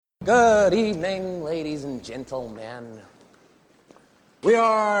Good evening, ladies and gentlemen. We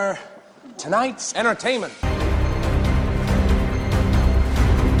are tonight's entertainment.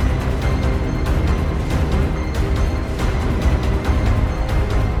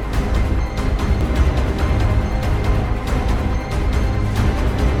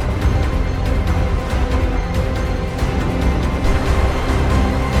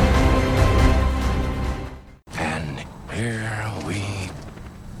 And here we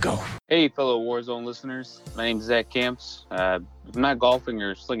go. Hey, fellow Warzone listeners. My name is Zach Camps. If I'm not golfing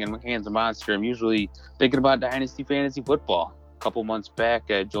or slinging cans of Monster, I'm usually thinking about Dynasty Fantasy Football. A couple months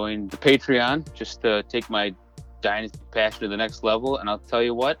back, I joined the Patreon just to take my Dynasty passion to the next level. And I'll tell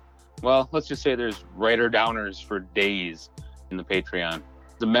you what, well, let's just say there's writer downers for days in the Patreon.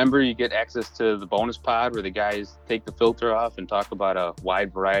 As a member, you get access to the bonus pod where the guys take the filter off and talk about a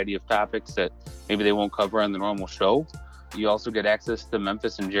wide variety of topics that maybe they won't cover on the normal show. You also get access to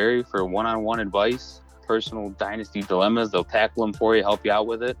Memphis and Jerry for one-on-one advice, personal dynasty dilemmas. They'll tackle them for you, help you out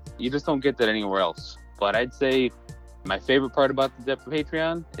with it. You just don't get that anywhere else. But I'd say my favorite part about the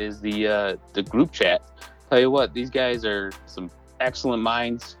Patreon is the group chat. Tell you what, these guys are some excellent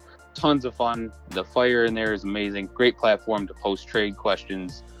minds, tons of fun. The fire in there is amazing. Great platform to post trade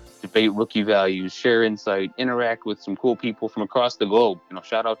questions, debate rookie values, share insight, interact with some cool people from across the globe.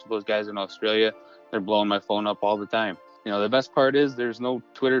 Shout out to those guys in Australia. They're blowing my phone up all the time. The best part is there's no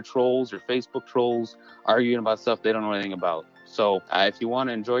Twitter trolls or Facebook trolls arguing about stuff they don't know anything about. So if you want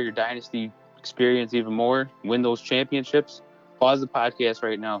to enjoy your Dynasty experience even more, win those championships, pause the podcast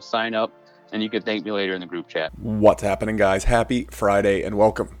right now, sign up, and you can thank me later in the group chat. What's happening, guys? Happy Friday, and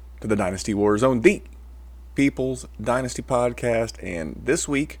welcome to the Dynasty Warzone, the People's Dynasty Podcast. And this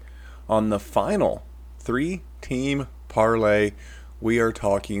week, on the final 3-team parlay, we are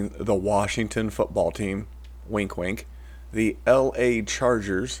talking the Washington football team, wink wink, the LA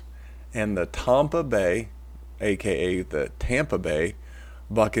Chargers, and the Tampa Bay, aka the Tampa Bay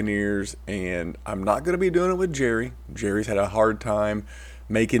Buccaneers. And I'm not going to be doing it with Jerry. Jerry's had a hard time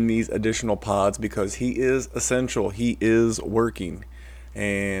making these additional pods because he is essential. He is working.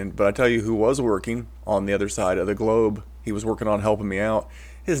 But I tell you who was working on the other side of the globe. He was working on helping me out.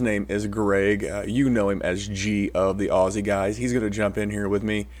 His name is Greg. You know him as G of the Aussie guys. He's going to jump in here with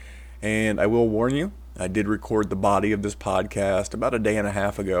me. And I will warn you, I did record the body of this podcast about a day and a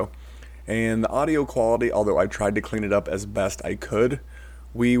half ago. And the audio quality, although I tried to clean it up as best I could,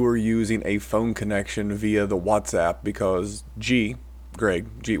 we were using a phone connection via the WhatsApp because Greg,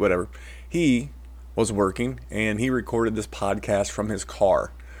 whatever, he was working and he recorded this podcast from his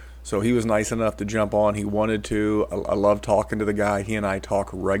car. So he was nice enough to jump on. He wanted to. I love talking to the guy. He and I talk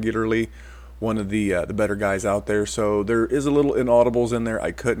regularly. One of the better guys out there. So there is a little inaudibles in there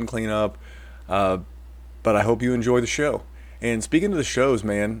I couldn't clean up. But I hope you enjoy the show. And speaking of the shows,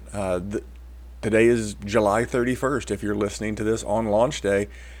 man, today is July 31st if you're listening to this on launch day.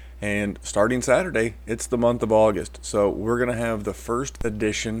 And starting Saturday, it's the month of August. So we're going to have the first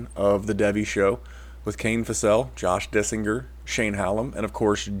edition of the Devi Show with Kane Fassell, Josh Dissinger, Shane Hallam, and of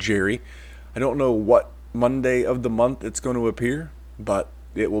course Jerry. I don't know what Monday of the month it's going to appear, but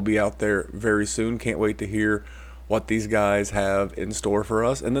it will be out there very soon. Can't wait to hear what these guys have in store for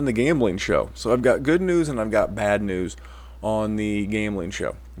us. And then the gambling show. So I've got good news and I've got bad news on the gambling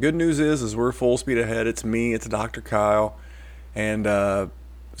show. Good news is we're full speed ahead. It's me, it's Dr. Kyle, and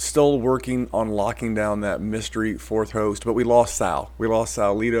still working on locking down that mystery fourth host. But we lost Sal. We lost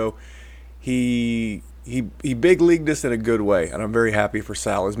Sal Lito. He big leagued us in a good way, and I'm very happy for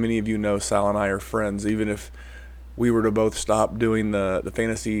Sal. As many of you know, Sal and I are friends. Even if we were to both stop doing the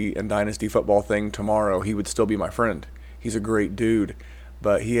fantasy and dynasty football thing tomorrow, he would still be my friend. He's a great dude.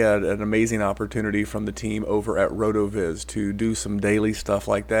 But he had an amazing opportunity from the team over at RotoViz to do some daily stuff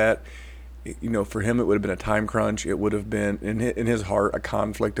like that. For him, it would have been a time crunch. It would have been, in his heart, a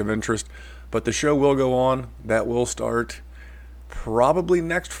conflict of interest. But the show will go on. That will start probably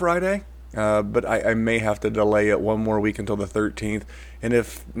next Friday. But I may have to delay it one more week until the 13th. And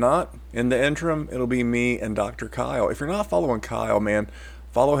if not, in the interim, it'll be me and Dr. Kyle. If you're not following Kyle, man,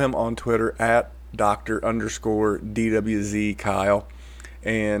 follow him on Twitter at Dr_DWZ Kyle.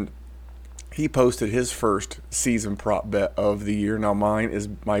 And he posted his first season prop bet of the year. Now mine is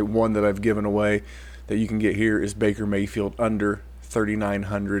my one that I've given away that you can get here is Baker Mayfield under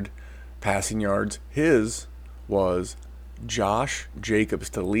 3,900 passing yards. His was Josh Jacobs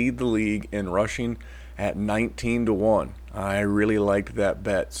to lead the league in rushing at 19-1. I really liked that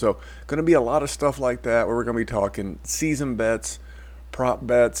bet. So going to be a lot of stuff like that where we're going to be talking season bets, prop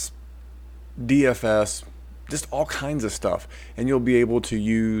bets, DFS, just all kinds of stuff. And you'll be able to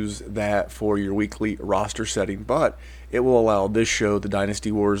use that for your weekly roster setting. But it will allow this show, the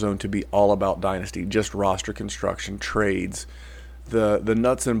Dynasty Warzone, to be all about Dynasty, just roster construction, trades, the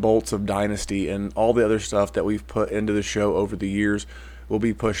nuts and bolts of Dynasty, and all the other stuff that we've put into the show over the years will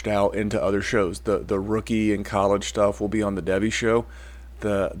be pushed out into other shows. The rookie and college stuff will be on the Debbie show.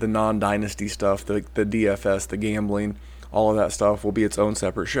 The non-Dynasty stuff, the DFS, the gambling, all of that stuff will be its own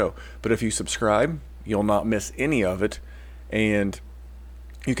separate show. But if you subscribe, you'll not miss any of it. And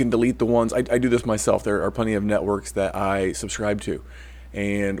you can delete the ones. I do this myself. There are plenty of networks that I subscribe to.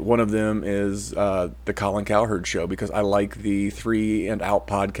 And one of them is the Colin Cowherd show, because I like the 3 and Out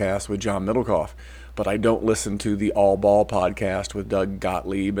podcast with John Middlecoff. But I don't listen to the All Ball podcast with Doug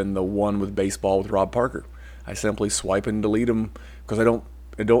Gottlieb and the one with baseball with Rob Parker. I simply swipe and delete them because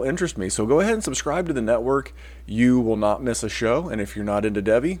it don't interest me. So go ahead and subscribe to the network. You will not miss a show. And if you're not into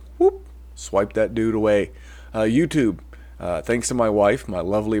Debbie, whoop, swipe that dude away. YouTube. Thanks to my wife, my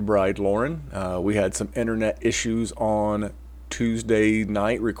lovely bride, Lauren. We had some internet issues on Tuesday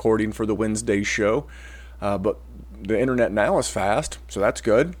night recording for the Wednesday show. But the internet now is fast, so that's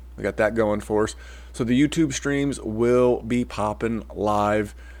good. We got that going for us. So the YouTube streams will be popping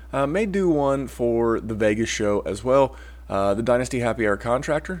live. May do one for the Vegas show as well. The Dynasty Happy Hour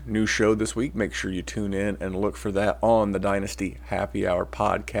Contractor, new show this week. Make sure you tune in and look for that on the Dynasty Happy Hour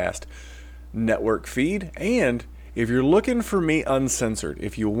podcast network feed. And if you're looking for me uncensored,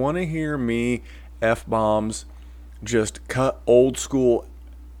 if you want to hear me F-bombs, just cut old school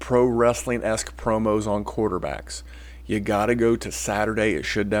pro wrestling-esque promos on quarterbacks, you got to go to Saturday. It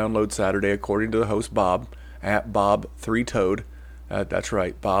should download Saturday, according to the host Bob, at Bob 3-Toed. That's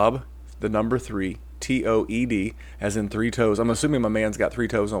right, Bob, the number 3, Toed, as in 3 toes. I'm assuming my man's got 3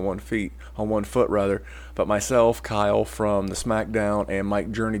 toes on one foot rather. But myself, Kyle from the SmackDown, and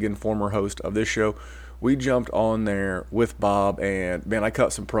Mike Jernigan, former host of this show, we jumped on there with Bob, and man, I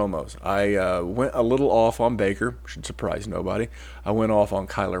cut some promos. I went a little off on Baker, should surprise nobody. I went off on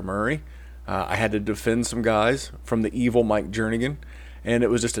Kyler Murray. I had to defend some guys from the evil Mike Jernigan, and it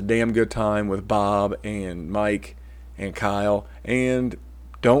was just a damn good time with Bob and Mike and Kyle. And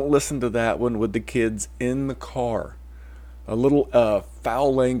don't listen to that one with the kids in the car. A little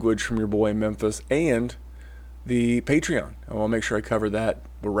foul language from your boy Memphis, and the Patreon. I want to make sure I cover that.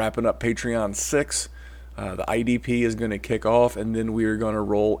 We're wrapping up Patreon 6. The IDP is going to kick off, and then we are going to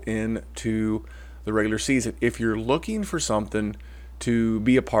roll into the regular season. If you're looking for something to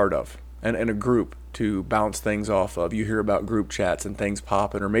be a part of, and a group to bounce things off of, you hear about group chats and things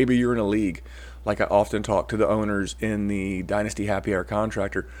popping, or maybe you're in a league, like I often talk to the owners in the Dynasty Happy Hour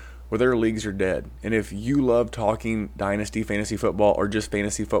Contractor, where their leagues are dead. And if you love talking Dynasty fantasy football, or just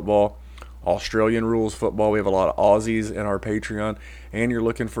fantasy football, Australian rules football, we have a lot of Aussies in our Patreon, and you're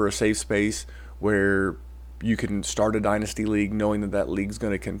looking for a safe space where you can start a Dynasty league knowing that league's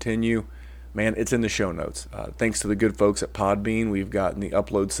going to continue, man, it's in the show notes. Thanks to the good folks at Podbean, we've gotten the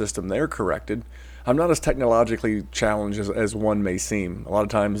upload system there corrected. I'm not as technologically challenged as one may seem. A lot of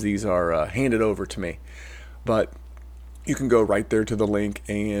times these are handed over to me. But you can go right there to the link,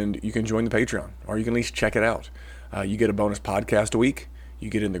 and you can join the Patreon, or you can at least check it out. You get a bonus podcast a week. You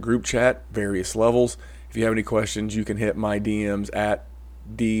get in the group chat, various levels. If you have any questions, you can hit my DMs at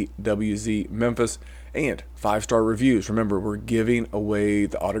DWZ Memphis. And 5-star reviews. Remember, we're giving away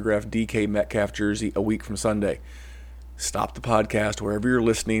the autographed DK Metcalf jersey a week from Sunday. Stop the podcast wherever you're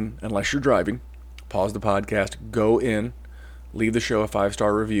listening, unless you're driving. Pause the podcast, go in, leave the show a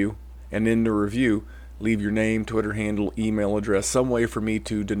 5-star review, and in the review, leave your name, Twitter handle, email address, some way for me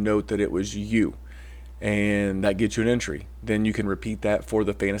to denote that it was you. And that gets you an entry. Then you can repeat that for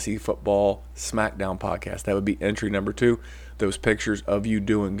the Fantasy Football Smackdown podcast. That would be entry number 2. Those pictures of you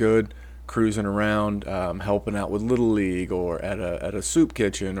doing good, cruising around, helping out with Little League, or at a soup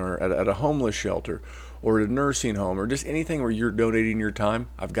kitchen, or at a homeless shelter, or at a nursing home, or just anything where you're donating your time.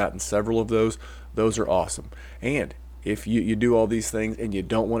 I've gotten several of those. Those are awesome. And if you do all these things and you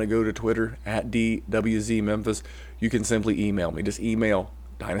don't want to go to Twitter at DWZ Memphis, you can simply email me. Just email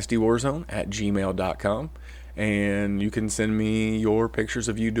dynastywarzone@gmail.com, and you can send me your pictures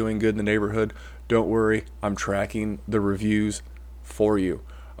of you doing good in the neighborhood. Don't worry, I'm tracking the reviews for you.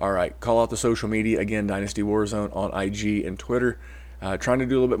 All right, call out the social media. Again, Dynasty Warzone on IG and Twitter. Trying to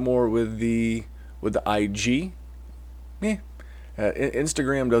do a little bit more with the IG.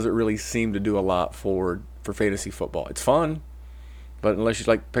 Instagram doesn't really seem to do a lot for fantasy football. It's fun, but unless you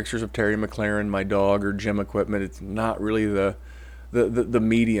like pictures of Terry McLaren, my dog, or gym equipment, it's not really the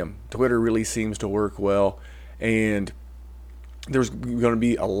medium. Twitter really seems to work well, and there's going to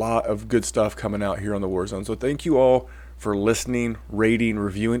be a lot of good stuff coming out here on the Warzone. So thank you all for listening, rating,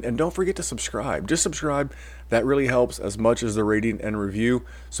 reviewing, and don't forget to subscribe. Just subscribe. That really helps as much as the rating and review.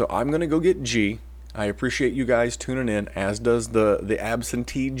 So I'm going to go get G. I appreciate you guys tuning in, as does the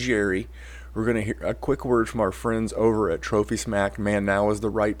absentee Jerry. We're going to hear a quick word from our friends over at Trophy Smack. Man, now is the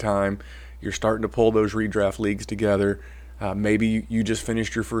right time. You're starting to pull those redraft leagues together. Maybe you just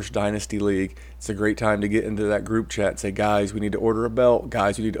finished your first Dynasty League. It's a great time to get into that group chat. Say, guys, we need to order a belt.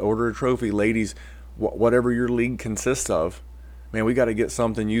 Guys, we need to order a trophy. Ladies, whatever your league consists of, man, we got to get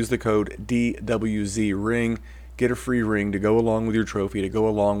something. Use the code DWZRING. Get a free ring to go along with your trophy, to go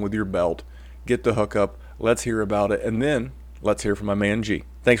along with your belt. Get the hookup. Let's hear about it. And then let's hear from my man G.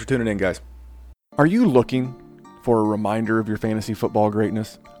 Thanks for tuning in, guys. Are you looking for a reminder of your fantasy football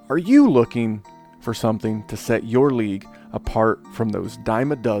greatness? Are you looking for something to set your league apart from those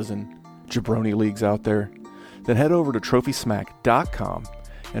dime a dozen jabroni leagues out there? Then head over to TrophySmack.com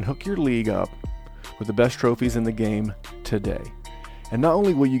and hook your league up with the best trophies in the game today. And not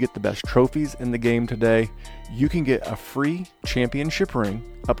only will you get the best trophies in the game today, you can get a free championship ring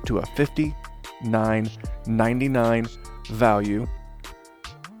up to a $59.99 value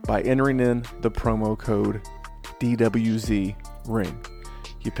by entering in the promo code DWZRING.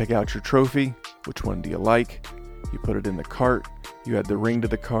 You pick out your trophy. Which one do you like? You put it in the cart. You add the ring to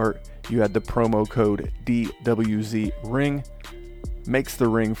the cart. You add the promo code DWZRING. Makes the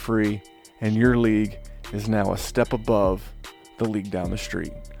ring free, and your league is now a step above the league down the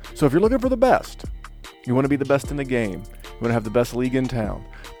street. So if you're looking for the best, you want to be the best in the game, you want to have the best league in town,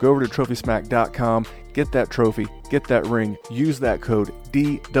 go over to TrophySmack.com, get that trophy, get that ring, use that code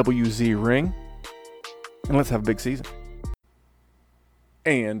DWZRING, and let's have a big season.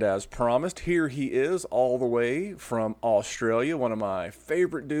 And as promised, here he is all the way from Australia, one of my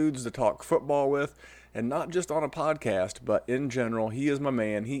favorite dudes to talk football with, and not just on a podcast, but in general. He is my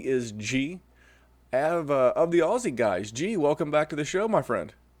man. He is G of the Aussie guys. G, welcome back to the show, my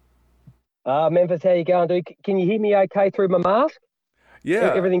friend. Memphis, how you going, dude? Can you hear me okay through my mask?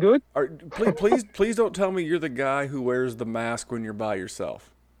 Yeah. Everything good? Please don't tell me you're the guy who wears the mask when you're by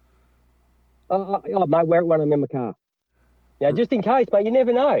yourself. Oh, mate, wear it when I'm in my car. Yeah, just in case, mate. You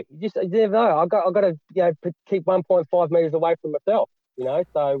never know. You never know. I've got to keep 1.5 meters away from myself.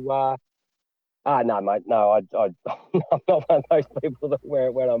 So no, mate. No, I'm not one of those people that wear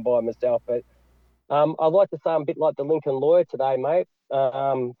it when I'm by myself. But I'd like to say I'm a bit like the Lincoln lawyer today, mate.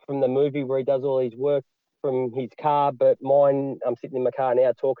 From the movie where he does all his work from his car, but mine, I'm sitting in my car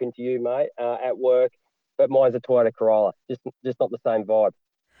now talking to you, mate, at work. But mine's a Toyota Corolla. Just not the same vibe.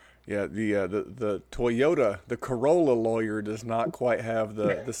 Yeah, the Toyota, the Corolla lawyer does not quite have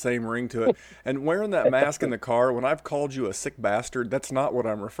the same ring to it. And wearing that mask in the car, when I've called you a sick bastard, that's not what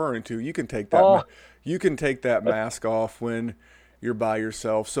I'm referring to. You can take that you can take that mask off when you're by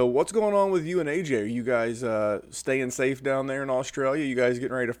yourself. So what's going on with you and AJ? Are you guys staying safe down there in Australia? You guys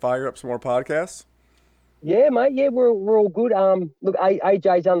getting ready to fire up some more podcasts? Yeah, mate. Yeah, we're all good. Look,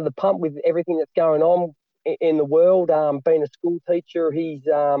 AJ's under the pump with everything that's going on in the world. Being a school teacher, he's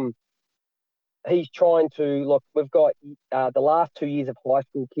trying to look. We've got the last 2 years of high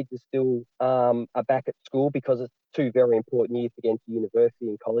school kids are still are back at school because it's two very important years to get into university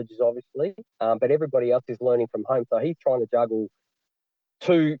and colleges, obviously. But everybody else is learning from home, so he's trying to juggle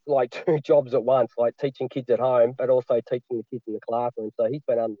two jobs at once, like teaching kids at home, but also teaching the kids in the classroom. So he's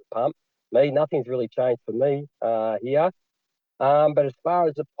been under the pump. Nothing's really changed for me here. But as far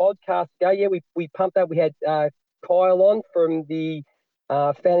as the podcast go, yeah, we pumped that. We had Kyle on from the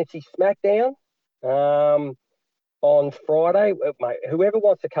Fantasy Smackdown on Friday. Mate, whoever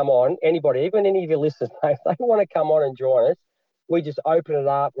wants to come on, anybody, even any of your listeners, mate, if they want to come on and join us, we just open it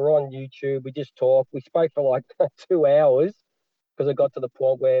up. We're on YouTube. We just talk. We spoke for like 2 hours because it got to the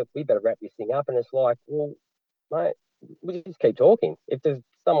point where we better wrap this thing up. And it's like, well, mate, we just keep talking. If there's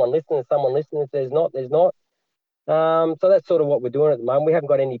someone listening, there's someone listening. If there's not, there's not. So that's sort of what we're doing at the moment. We haven't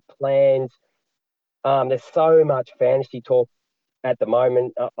got any plans. There's so much fantasy talk at the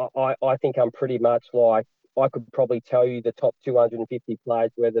moment. I think I'm pretty much like, I could probably tell you the top 250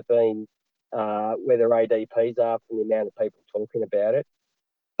 players where they've been, where their ADPs are from the amount of people talking about it.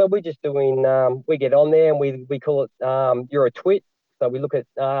 So we're just doing, we get on there and we call it You're a Twit. So we look at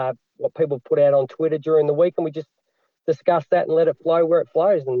what people put out on Twitter during the week and we just discuss that and let it flow where it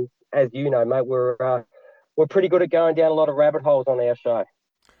flows. And as you know, mate, we're pretty good at going down a lot of rabbit holes on our show.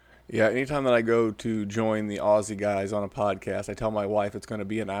 Yeah, anytime that I go to join the Aussie guys on a podcast, I tell my wife it's going to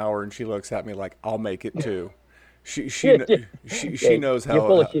be an hour, and she looks at me like, I'll make it too. She knows how. You're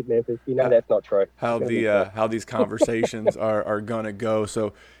full of shit, Memphis. You know that's not true. How these conversations are going to go.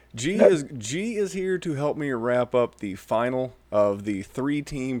 So G is here to help me wrap up the final of the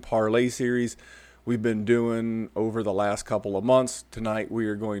 3-team parlay series. we've been doing over the last couple of months. Tonight we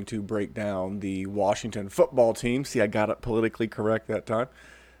are going to break down the Washington football team. See, I got it politically correct that time.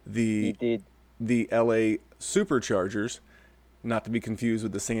 You did. The LA Superchargers, not to be confused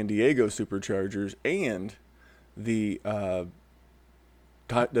with the San Diego Superchargers, and the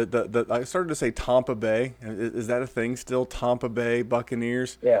I started to say Tampa Bay. Is that a thing still? Tampa Bay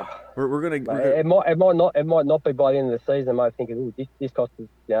Buccaneers. Yeah. We're gonna. It might not be by the end of the season. I might think, this cost us,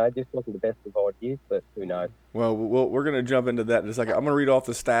 this wasn't the best of 5 years, but who knows? Well, we're going to jump into that in a second. I'm going to read off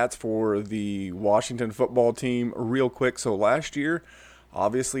the stats for the Washington football team real quick. So last year,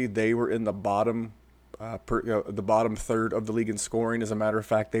 obviously, they were in the bottom third of the league in scoring. As a matter of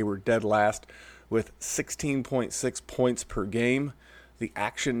fact, they were dead last with 16.6 points per game. The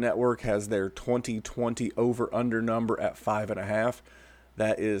Action Network has their 2020 over-under number at 5.5.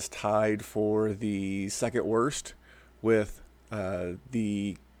 That is tied for the second worst with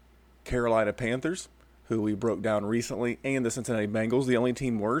the Carolina Panthers, who we broke down recently, and the Cincinnati Bengals. The only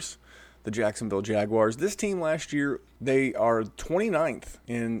team worse, the Jacksonville Jaguars. This team last year, they are 29th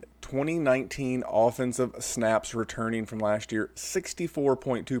in 2019 offensive snaps returning from last year.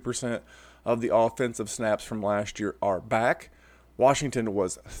 64.2% of the offensive snaps from last year are back. Washington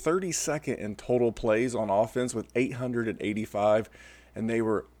was 32nd in total plays on offense with 885, and they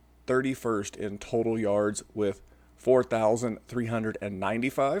were 31st in total yards with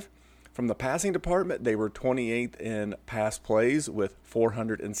 4,395. From the passing department, they were 28th in pass plays with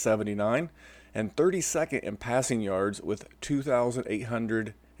 479 and 32nd in passing yards with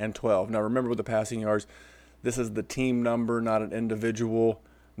 2,812. Now remember, with the passing yards, this is the team number, not an individual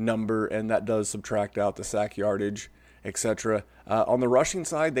number, and that does subtract out the sack yardage, etc. On the rushing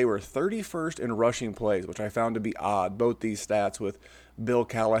side, they were 31st in rushing plays, which I found to be odd. Both these stats with Bill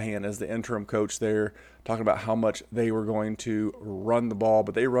Callahan as the interim coach there, talking about how much they were going to run the ball,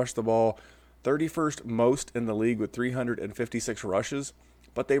 but they rushed the ball 31st most in the league with 356 rushes,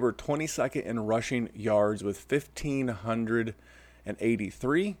 but they were 22nd in rushing yards with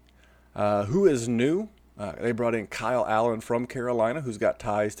 1,583. Who is new? They brought in Kyle Allen from Carolina, who's got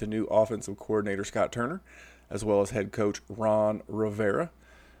ties to new offensive coordinator Scott Turner, as well as head coach Ron Rivera.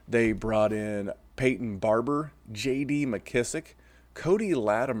 They brought in Peyton Barber, J.D. McKissick, Cody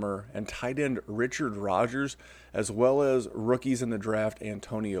Latimer, and tight end Richard Rodgers, as well as rookies in the draft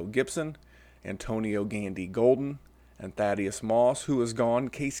Antonio Gibson, Antonio Gandy Golden, and Thaddeus Moss, who is gone,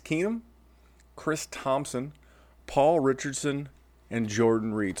 Case Keenum, Chris Thompson, Paul Richardson, and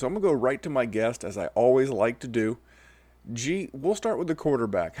Jordan Reed. So I'm going to go right to my guest, as I always like to do. G, we'll start with the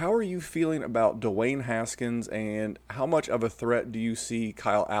quarterback. How are you feeling about Dwayne Haskins, and how much of a threat do you see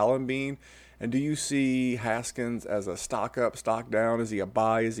Kyle Allen being? And do you see Haskins as a stock up, stock down? Is he a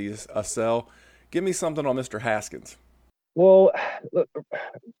buy? Is he a sell? Give me something on Mr. Haskins. Well, look,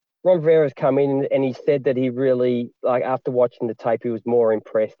 Ron Rivera's come in and he said that he really, after watching the tape, he was more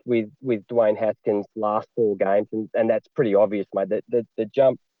impressed with Dwayne Haskins' last 4 games, and that's pretty obvious, mate.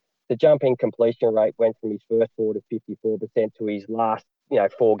 The jump in completion rate went from his first 4 to 54% to his last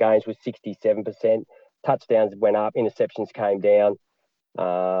 4 games was 67%. Touchdowns went up, interceptions came down.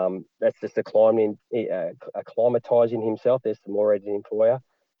 That's just acclimatizing himself. There's some more editing for you.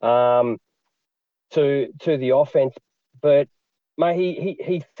 To the offense, but mate,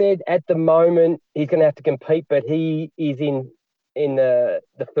 he said at the moment he's going to have to compete, but he is in the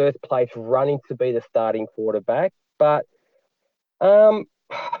first place running to be the starting quarterback. But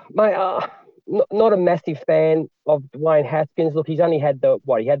mate, not a massive fan of Dwayne Haskins. Look, he's only had the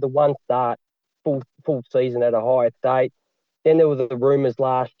one start full season at Ohio State. Then there were the rumours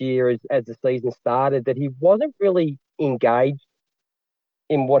last year as the season started that he wasn't really engaged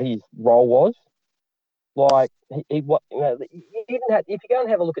in what his role was. Like, if you go and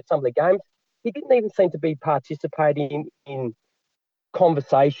have a look at some of the games, he didn't even seem to be participating in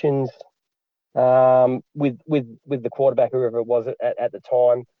conversations with the quarterback, whoever it was at the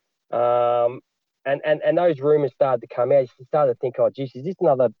time. And those rumours started to come out. You started to think, oh, geez, is this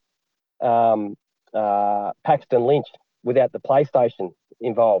another Paxton Lynch without the PlayStation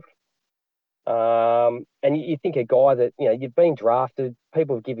involved? And you think a guy that, you've been drafted,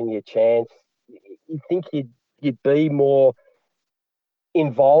 people have given you a chance, you think you'd be more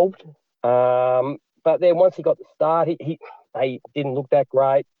involved. But then once he got the start, he didn't look that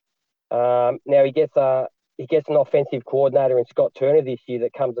great. Now he gets an offensive coordinator in Scott Turner this year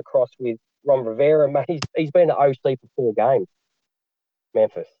that comes across with Ron Rivera. Mate, he's been the OC for 4 games,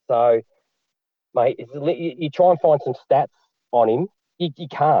 Memphis. So, mate, you try and find some stats on him, you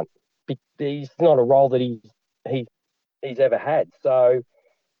can't. He's not a role that he's ever had. So,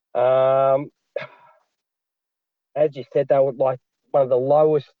 as you said, they were like one of the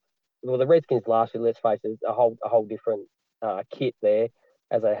lowest well, the Redskins last year, let's face it, a whole different kit there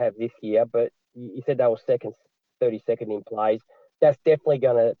as they have this year. But you said they were 32nd in plays. That's definitely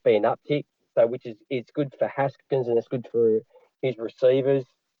going to be an uptick. So, which is it's good for Haskins and it's good for his receivers.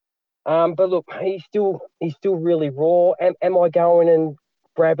 But look, he's still really raw. Am I going and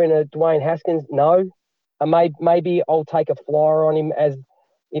grabbing a Dwayne Haskins? No. Maybe I'll take a flyer on him as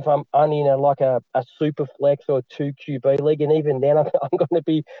if I'm only in a super flex or 2 QB league, and even then I'm going to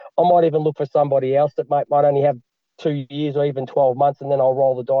be. I might even look for somebody else that might only have 2 years or even 12 months, and then I'll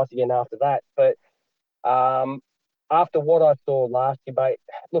roll the dice again after that. But after what I saw last year, mate,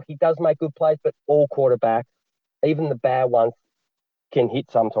 look, he does make good plays, but all quarterbacks, even the bad ones, can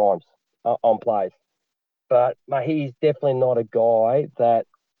hit sometimes on plays. But mate, he's definitely not a guy that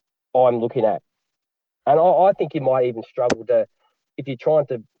I'm looking at. And I think you might even struggle to, if you're trying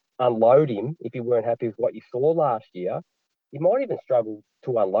to unload him, if you weren't happy with what you saw last year, you might even struggle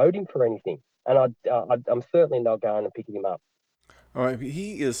to unload him for anything. And I'm certainly not going and picking him up. All right,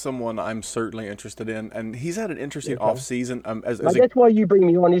 he is someone I'm certainly interested in, and he's had an interesting offseason. That's why you bring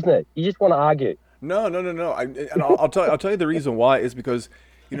me on, isn't it? You just want to argue. No. I'll tell you the reason why is because,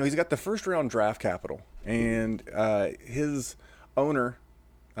 he's got the first round draft capital, and his owner,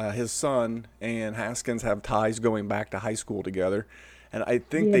 his son, and Haskins have ties going back to high school together, and I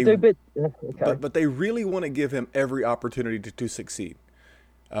think but they really want to give him every opportunity to succeed.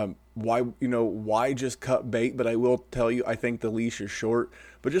 Why just cut bait? But I will tell you, I think the leash is short.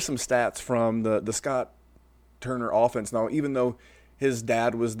 But just some stats from the Scott Turner offense. Now, even though his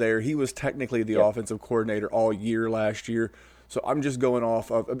dad was there, he was technically the offensive coordinator all year last year. So I'm just going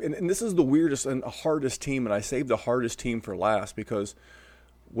off of, and this is the weirdest and hardest team, and I saved the hardest team for last because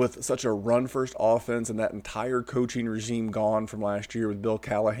with such a run-first offense and that entire coaching regime gone from last year with Bill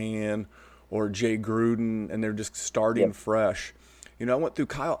Callahan or Jay Gruden, and they're just starting fresh. I went through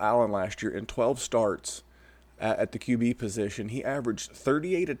Kyle Allen last year in 12 starts at the QB position. He averaged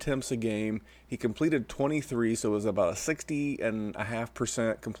 38 attempts a game. He completed 23, so it was about a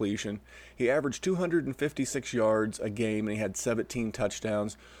 60.5% completion. He averaged 256 yards a game, and he had 17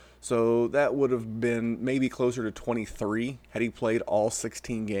 touchdowns. So that would have been maybe closer to 23 had he played all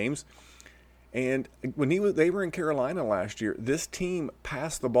 16 games. And when they were in Carolina last year, this team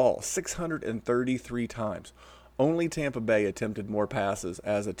passed the ball 633 times. Only Tampa Bay attempted more passes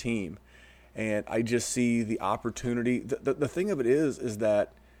as a team. And I just see the opportunity. The thing of it is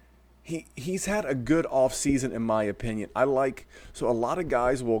that he's had a good offseason, in my opinion. So a lot of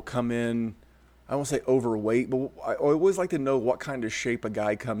guys will come in, I won't say overweight, but I always like to know what kind of shape a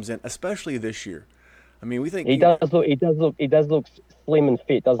guy comes in, especially this year. I mean, we think he does look slim and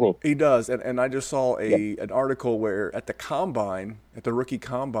fit, doesn't he? He does, and I just saw an article where at the rookie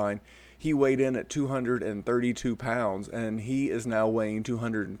combine, he weighed in at 232 pounds, and he is now weighing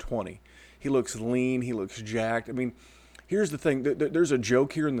 220. He looks lean. He looks jacked. I mean, here's the thing. There's a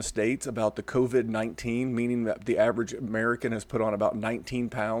joke here in the States about the COVID-19, meaning that the average American has put on about 19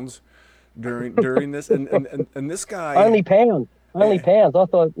 pounds during this. And this guy... Only pounds. I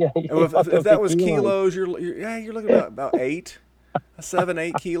thought, if that was kilos, you're looking at about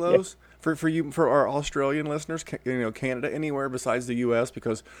 7-8 kilos. For our Australian listeners, Canada, anywhere besides the U.S.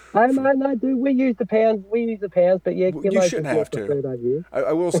 because no, dude, we use the pounds, but yeah, you shouldn't have to.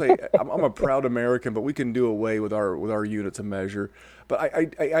 I will say I'm a proud American, but we can do away with our units of measure. But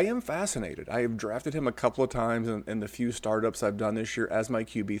I am fascinated. I have drafted him a couple of times in the few startups I've done this year as my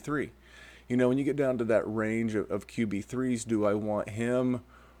QB3. When you get down to that range of QB3s, do I want him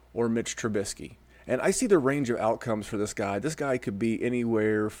or Mitch Trubisky? And I see the range of outcomes for this guy. This guy could be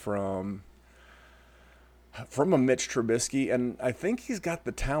anywhere from a Mitch Trubisky, and I think he's got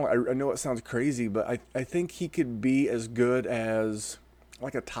the talent. I know it sounds crazy, but I think he could be as good as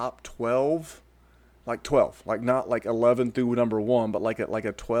like a top 12, like 12, like not like 11 through number 1, but like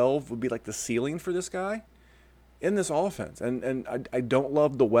a 12 would be like the ceiling for this guy in this offense. And I don't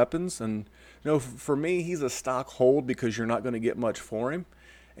love the weapons, and for me, he's a stock hold because you're not going to get much for him.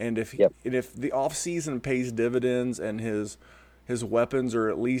 And if the offseason pays dividends and his weapons are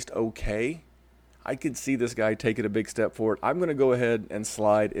at least okay, I could see this guy taking a big step forward. I'm going to go ahead and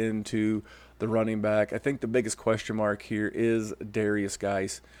slide into the running back. I think the biggest question mark here is Darius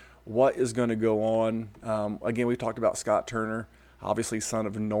Geis. What is going to go on? Again, we talked about Scott Turner, obviously son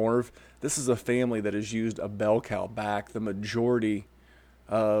of Norv. This is a family that has used a bell cow back the majority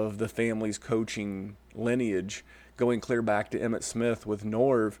of the family's coaching lineage, going clear back to Emmitt Smith with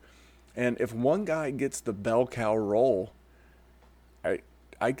Norv. And if one guy gets the bell cow role,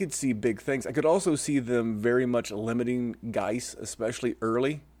 I could see big things. I could also see them very much limiting Geis, especially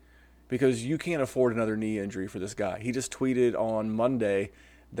early, because you can't afford another knee injury for this guy. He just tweeted on Monday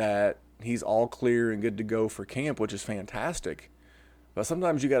that he's all clear and good to go for camp, which is fantastic. But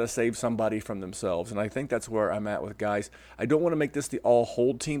sometimes you got to save somebody from themselves, and I think that's where I'm at with guys. I don't want to make this the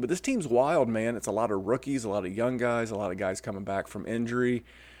all-hold team, but this team's wild, man. It's a lot of rookies, a lot of young guys, a lot of guys coming back from injury,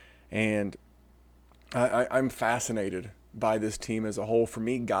 and I'm fascinated by this team as a whole. For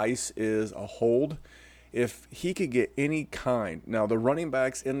me, Geis is a hold. If he could get any kind. Now, the running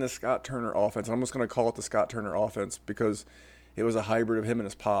backs in the Scott Turner offense, I'm just going to call it the Scott Turner offense because it was a hybrid of him and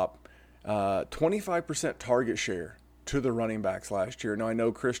his pop. 25% target share to the running backs last year. Now, I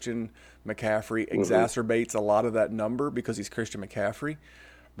know Christian McCaffrey exacerbates a lot of that number because he's Christian McCaffrey,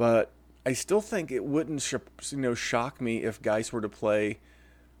 but I still think it wouldn't shock me if Geis were to play,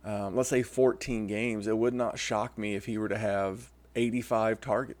 let's say 14 games. It would not shock me if he were to have 85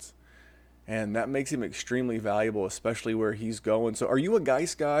 targets. And that makes him extremely valuable, especially where he's going. So are you a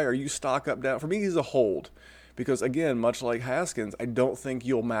Geis guy? Are you stock up, down? For me, he's a hold. Because, again, much like Haskins, I don't think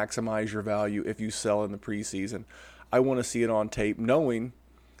you'll maximize your value if you sell in the preseason. I want to see it on tape, knowing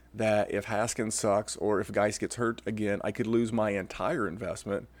that if Haskins sucks or if Geis gets hurt again, I could lose my entire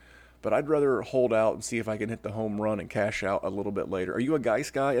investment. But I'd rather hold out and see if I can hit the home run and cash out a little bit later. Are you a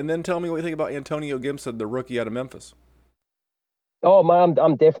Geis guy? And then tell me what you think about Antonio Gibson, the rookie out of Memphis. Oh man,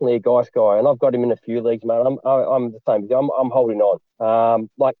 I'm definitely a Geis guy, and I've got him in a few leagues, man. I'm the same. I'm holding on.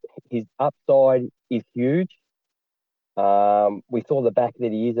 Like his upside is huge. We saw the back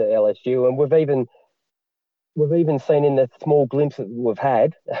that he is at LSU, and we've even seen in the small glimpse that we've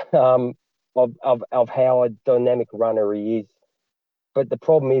had of how a dynamic runner he is. But the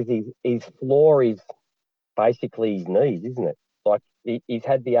problem is his floor is basically his knees, isn't it? Like he's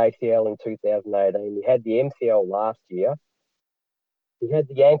had the ACL in 2018, he had the MCL last year. He had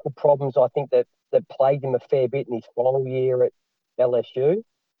the ankle problems, I think, that plagued him a fair bit in his final year at LSU.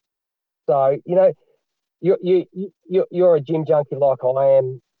 So, you're a gym junkie like I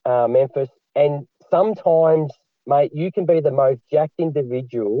am, Memphis, and sometimes, mate, you can be the most jacked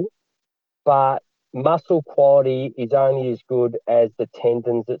individual, but muscle quality is only as good as the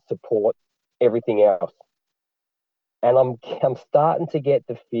tendons that support everything else. And I'm starting to get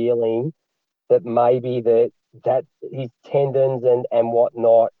the feeling that maybe that his tendons and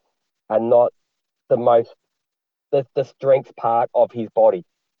whatnot are not the strength part of his body.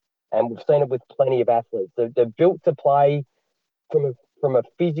 And we've seen it with plenty of athletes. They're built to play from a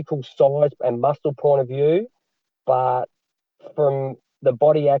physical size and muscle point of view, but from the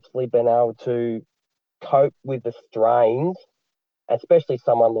body actually being able to cope with the strains, especially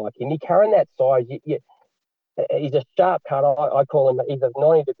someone like him. You're carrying that size. He's a sharp cutter. I call him, he's a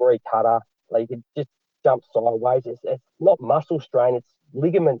 90-degree cutter. Like, he just jump sideways. It's not muscle strain, it's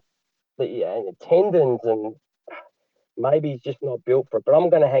ligament, tendons, and maybe he's just not built for it. But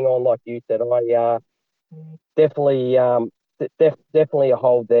I'm going to hang on, like you said. I definitely a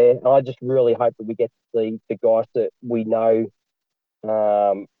hold there. And I just really hope that we get to see the guys that we know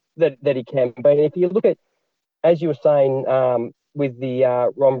that he can be. And if you look at, as you were saying, with the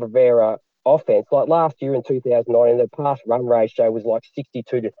Ron Rivera offense, like last year in 2019, the pass run ratio was like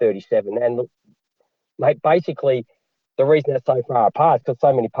 62 to 37. And look, mate, basically, the reason that's so far apart is because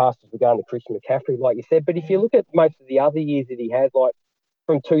so many passes were going to Christian McCaffrey, like you said. But if you look at most of the other years that he had, like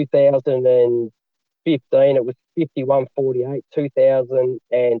from 2015, it was 51-48.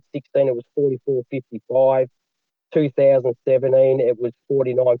 2016, it was 44-55. 2017, it was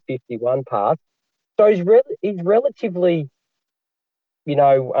 49-51 pass. So he's relatively,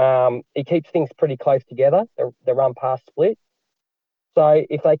 he keeps things pretty close together, the run pass split. So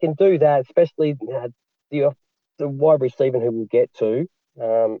if they can do that, especially the wide receiver who we'll get to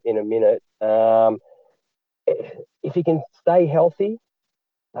in a minute, if he can stay healthy,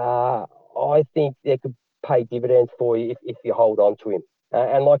 I think they could pay dividends for you if you hold on to him.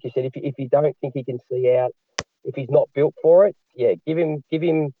 And like you said, if you don't think he can see out, if he's not built for it, yeah, give him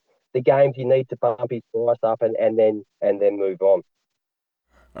the games you need to bump his price up and then move on.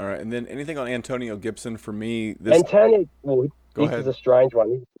 All right, and then anything on Antonio Gibson for me? Antonio, well, Go this ahead. is a strange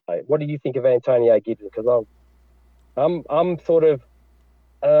one. What do you think of Antonio Gibson? Because I'm sort of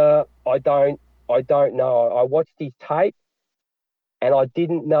I don't know. I watched his tape, and I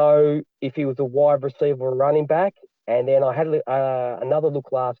didn't know if he was a wide receiver or running back. And then I had another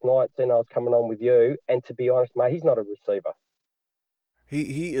look last night, then I was coming on with you. And to be honest, mate, he's not a receiver.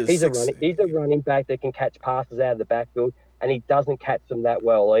 He is. He's a running back that can catch passes out of the backfield, and he doesn't catch them that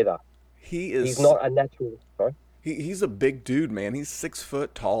well either. He's not a natural. Sorry. He's a big dude, man. He's 6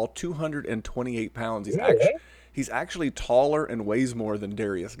 foot tall, 228 pounds. He's actually taller and weighs more than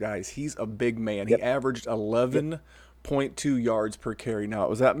Darius, guys. He's a big man. Yep. He averaged 11.2 yards per carry. Now, it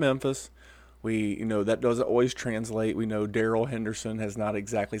was at Memphis, That doesn't always translate. We know Darrell Henderson has not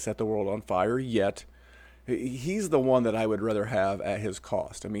exactly set the world on fire yet. He's the one that I would rather have at his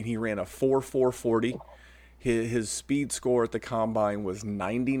cost. I mean, he ran a 4.440. His speed score at the combine was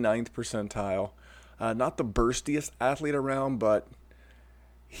 99th percentile. Not the burstiest athlete around, but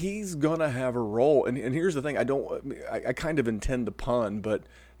he's gonna have a role. And here's the thing: I kind of intend to pun, but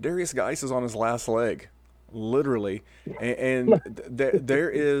Darius Geis is on his last leg, literally. And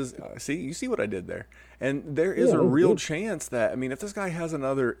there is, you see what I did there. And there is a real chance that, I mean, if this guy has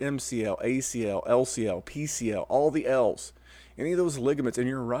another MCL, ACL, LCL, PCL, all the L's, any of those ligaments, and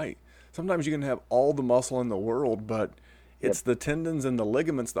you're right. Sometimes you can have all the muscle in the world, but it's the tendons and the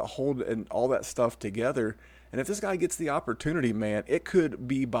ligaments that hold and all that stuff together. And if this guy gets the opportunity, man, it could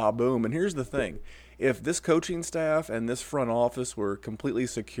be ba-boom. And here's the thing. If this coaching staff and this front office were completely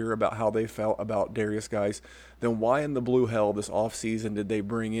secure about how they felt about Darius Geis, then why in the blue hell this offseason did they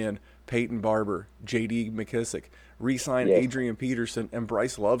bring in Peyton Barber, J.D. McKissick, re-sign Adrian Peterson, and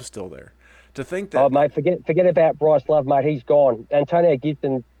Bryce Love still there? To think that... Oh, mate, forget about Bryce Love, mate. He's gone. Antonio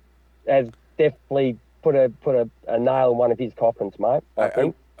Gibson has definitely put a nail in one of his coffins, mate, I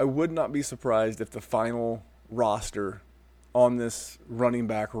think. I would not be surprised if the final roster on this running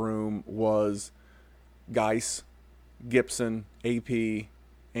back room was Geis, Gibson, AP,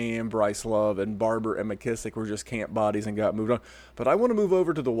 and Bryce Love, and Barber and McKissick were just camp bodies and got moved on. But I want to move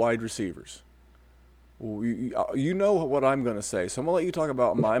over to the wide receivers. You know what I'm going to say, so I'm going to let you talk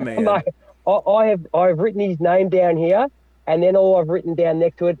about my man. I've written his name down here, and then all I've written down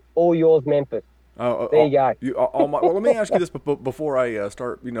next to it, all yours, Memphis. There you go. Well, let me ask you this before I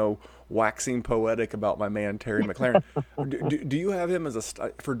start, waxing poetic about my man Terry McLaurin. Do you have him as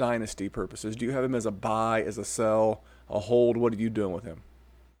for dynasty purposes? Do you have him as a buy, as a sell, a hold? What are you doing with him?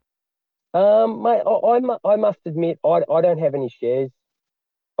 Mate, I must admit I don't have any shares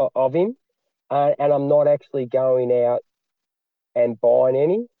of him, and I'm not actually going out and buying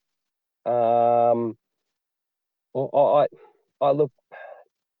any. I look.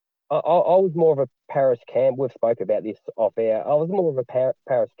 I was more of a Paris Campbell. We've spoke about this off air. I was more of a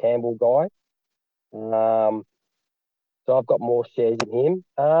Paris Campbell guy. So I've got more shares in him.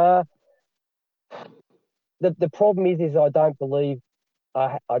 The problem is I don't believe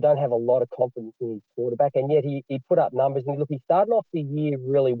I don't have a lot of confidence in his quarterback, and yet he put up numbers. And look, he started off the year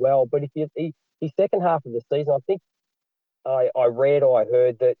really well, but his second half of the season, I think I read or I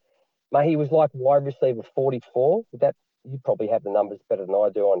heard that he was like wide receiver 44. You probably have the numbers better than I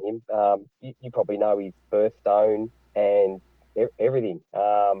do on him. You probably know his birthstone and everything.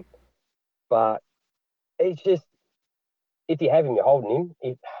 But it's just, if you have him, you're holding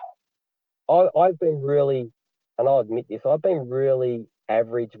him. I've been really, and I'll admit this, I've been really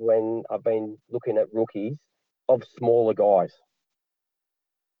average when I've been looking at rookies of smaller guys.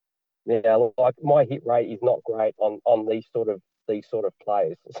 Like my hit rate is not great on these sort of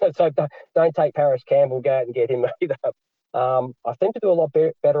players. So don't take Paris Campbell, go out and get him either. I seem to do a lot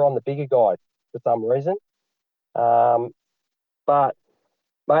better on the bigger guys for some reason. But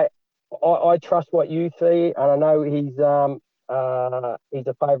mate, I trust what you see, and I know he's a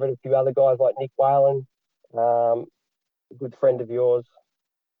favourite of a few other guys like Nick Whalen, a good friend of yours.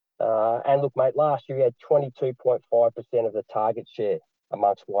 And look, mate, last year he had 22.5% of the target share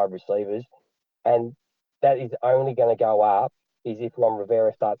amongst wide receivers, and that is only going to go up if Ron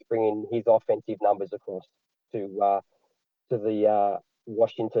Rivera starts bringing his offensive numbers across to the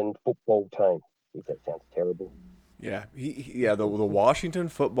Washington football team. If that sounds terrible. Yeah, the Washington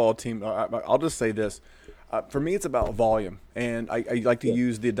football team. I'll just say this: for me, it's about volume, and I like to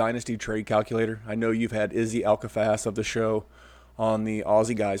use the Dynasty Trade Calculator. I know you've had Izzy Alcafas of the show on the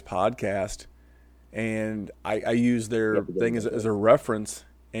Aussie Guys podcast, and I use their thing as a reference.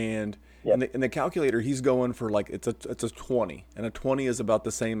 And in the calculator, he's going for like it's a 20, and a 20 is about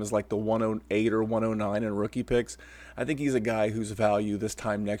the same as like the 108 or 109 in rookie picks. I think he's a guy whose value this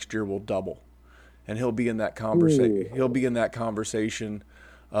time next year will double, and he'll be in that conversation. He'll be in that conversation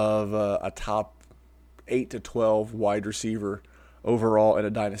of a top 8 to 12 wide receiver overall in a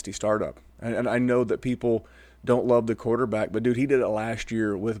dynasty startup. And I know that people don't love the quarterback, but dude, he did it last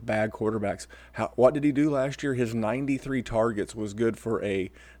year with bad quarterbacks. What did he do last year? His 93 targets was good for a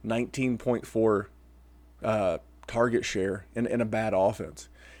 19.4 target share in a bad offense.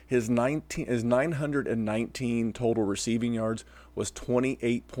 His 919 total receiving yards was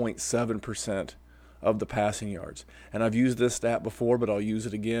 28.7% of the passing yards. And I've used this stat before, but I'll use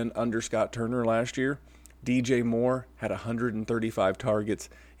it again. Under Scott Turner last year, DJ Moore had 135 targets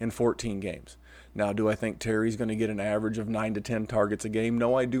in 14 games. Now, do I think Terry's going to get an average of 9 to 10 targets a game?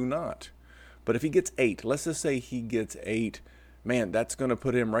 No, I do not. But if he gets 8, let's just say he gets 8 man, that's going to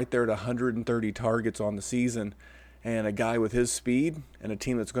put him right there at 130 targets on the season. And a guy with his speed and a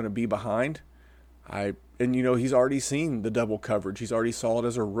team that's going to be behind, he's already seen the double coverage. He's already saw it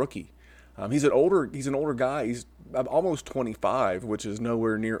as a rookie. He's an older guy. He's almost 25, which is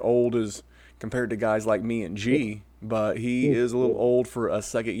nowhere near old as compared to guys like me and G. But he is a little old for a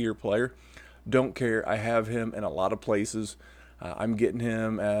second-year player. Don't care. I have him in a lot of places. I'm getting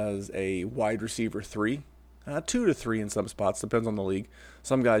him as a wide receiver 3. 2 to 3 in some spots, depends on the league.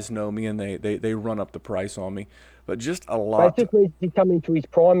 Some guys know me and they run up the price on me, but just a lot. But it just needs to come into his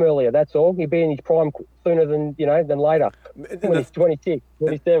prime earlier. That's all. He'll be in his prime sooner than later. When he's 26,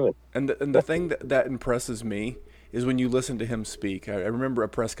 27. And the thing that impresses me is when you listen to him speak. I remember a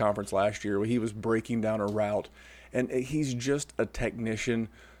press conference last year where he was breaking down a route, and he's just a technician.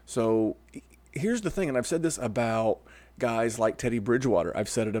 So here's the thing, and I've said this about guys like Teddy Bridgewater. I've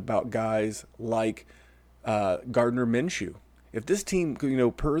said it about guys like Gardner Minshew. If this team,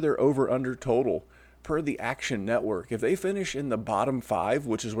 per their over-under total, per the Action Network, if they finish in the bottom 5,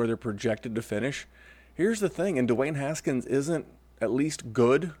 which is where they're projected to finish, here's the thing, and Dwayne Haskins isn't at least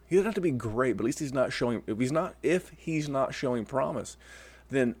good. He doesn't have to be great, but at least he's not showing. If he's not showing promise,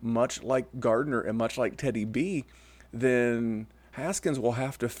 then much like Gardner and much like Teddy B, then Haskins will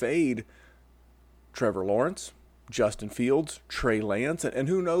have to fade Trevor Lawrence, Justin Fields, Trey Lance, and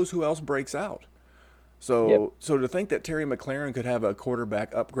who knows who else breaks out. So to think that Terry McLaurin could have a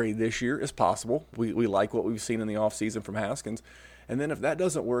quarterback upgrade this year is possible. We like what we've seen in the offseason from Haskins. And then if that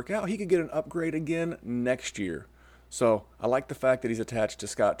doesn't work out, he could get an upgrade again next year. So I like the fact that he's attached to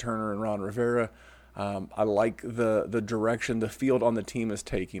Scott Turner and Ron Rivera. I like the direction the field on the team is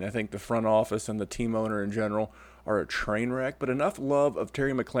taking. I think the front office and the team owner in general are a train wreck. But enough love of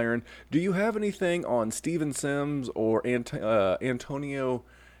Terry McLaurin. Do you have anything on Steven Sims or Antonio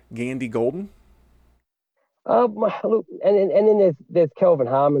Gandy Golden? Look, and then there's Kelvin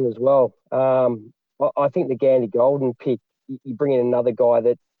Harmon as well. I think the Gandy Golden pick, you bring in another guy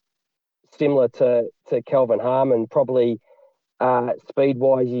that's similar to Kelvin Harmon, probably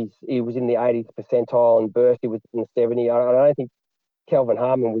speed-wise, he was in the 80th percentile, and burst he was in the 70. I don't think Kelvin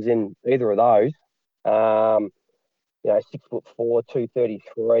Harmon was in either of those. 6'4",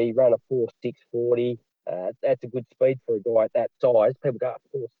 233, ran a 4.6 40. That's a good speed for a guy at that size. People go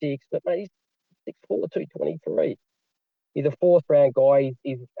 4.6, but mate, he's 6'4", 223. He's a fourth-round guy.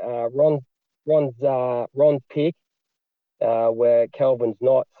 He's Ron's pick, where Kelvin's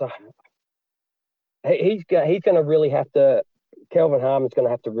not. So he's going to really have to. Kelvin Harmon's going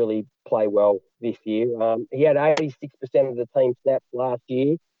to have to really play well this year. He had 86% of the team snaps last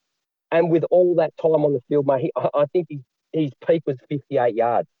year, and with all that time on the field, mate, I think his peak was 58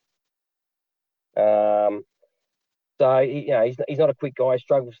 yards. So he's not a quick guy. He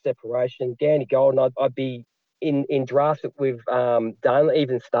struggles with separation. Gandy Golden, I'd be in drafts that we've done,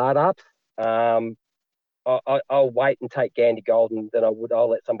 even startups. I'll wait and take Gandy Golden than I'll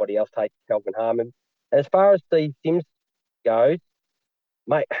let somebody else take Kelvin Harmon. And as far as Steve Sims goes,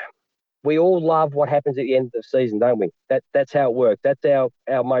 mate, we all love what happens at the end of the season, don't we? That's how it works. That's our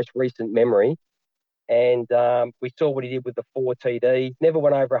most recent memory. And we saw what he did with the 4 TDs. Never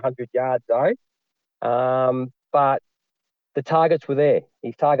went over 100 yards though. But the targets were there.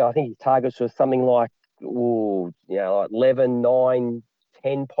 I think his targets were something like 11, 9,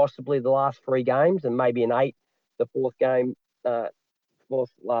 10 possibly the last 3 games, and maybe an 8 the fourth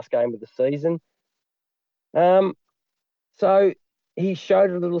last game of the season. So he showed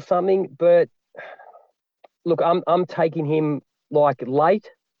a little something, but look, I'm taking him like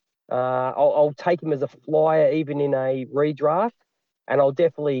late. I'll take him as a flyer even in a redraft, and I'll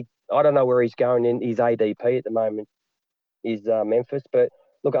definitely. I don't know where he's going in his ADP at the moment. Is Memphis, but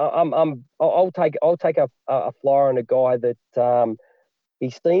look, I'll take a flyer on a guy that he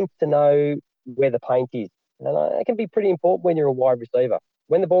seems to know where the paint is, and it can be pretty important when you're a wide receiver.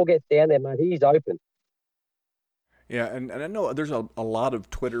 When the ball gets down there, mate, he's open. Yeah, and I know there's a lot of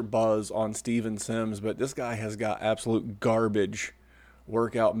Twitter buzz on Steven Sims, but this guy has got absolute garbage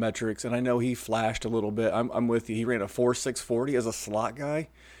workout metrics, and I know he flashed a little bit. I'm with you. He ran a 4.6 40 as a slot guy.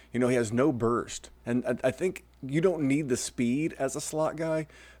 He has no burst, and I think you don't need the speed as a slot guy.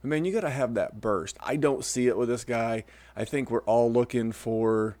 I mean, you got to have that burst. I don't see it with this guy. I think we're all looking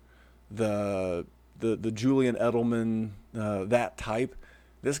for the Julian Edelman, that type.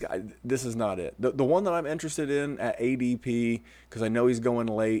 This guy, this is not it. The one that I'm interested in at ADP, because I know he's going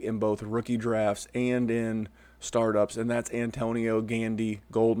late in both rookie drafts and in startups, and that's Antonio Gandy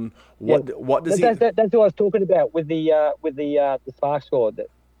Golden. What does he? That's what I was talking about with the Spark score.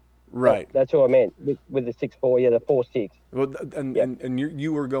 Right. That's what I meant with the 6'4", yeah, the 4'6". Well, Yep. and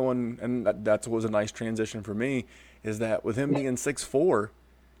you were going, and that was a nice transition for me, is that with him being 6'4",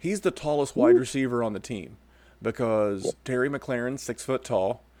 he's the tallest wide receiver on the team, because Yep. Terry McLaurin 6 foot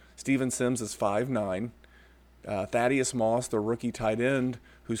tall, Steven Sims is 5'9", Thaddeus Moss, the rookie tight end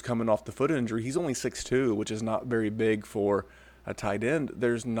who's coming off the foot injury, he's only 6'2", which is not very big for a tight end.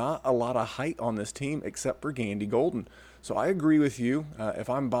 There's not a lot of height on this team except for Gandy Golden. So I agree with you.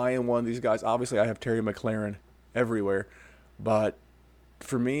 If I'm buying one of these guys, obviously I have Terry McLaurin everywhere. But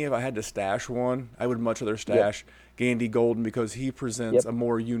for me, if I had to stash one, I would much rather stash Gandy Golden, because he presents a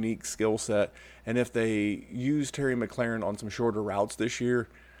more unique skill set. And if they use Terry McLaurin on some shorter routes this year,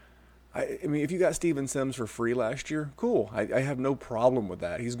 I mean, if you got Steven Sims for free last year, cool. I have no problem with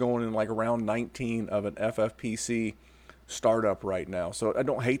that. He's going in like around 19 of an FFPC startup right now. So I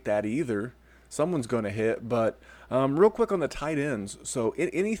don't hate that either. Someone's going to hit. But real quick on the tight ends. So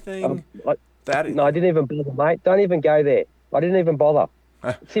anything that... No, I didn't even bother, mate. Don't even go there. I didn't even bother.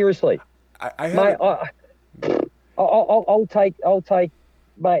 Seriously. Mate, I'll take,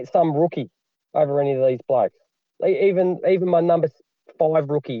 mate, some rookie over any of these blokes. Even my number 5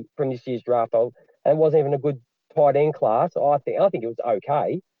 rookie from this year's draft, and it wasn't even a good tight end class. I think it was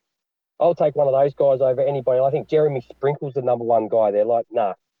okay. I'll take one of those guys over anybody. I think Jeremy Sprinkle's the number 1 guy there. Like,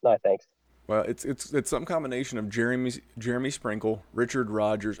 no thanks. Well, it's some combination of Jeremy Sprinkle, Richard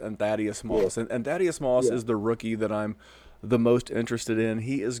Rodgers, and Thaddeus Moss. Yeah. And Thaddeus Moss is the rookie that I'm the most interested in.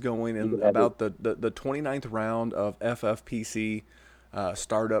 He is going in about the 29th round of FFPC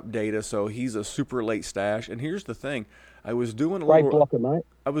startup data, so he's a super late stash. And here's the thing. I was doing a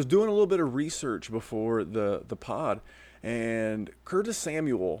little bit of research before the pod, and Curtis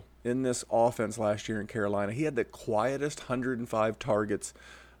Samuel in this offense last year in Carolina, he had the quietest 105 targets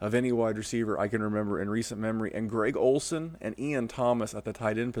of any wide receiver I can remember in recent memory. And Greg Olsen and Ian Thomas at the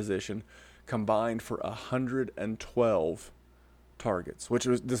tight end position combined for 112 targets, which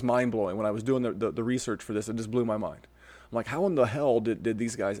was just mind-blowing. When I was doing the research for this, it just blew my mind. I'm like, how in the hell did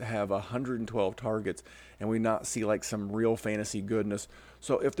these guys have 112 targets and we not see like some real fantasy goodness?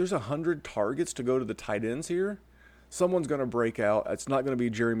 So if there's 100 targets to go to the tight ends here, someone's going to break out. It's not going to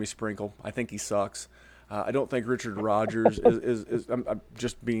be Jeremy Sprinkle. I think he sucks. I don't think Richard Rodgers is I'm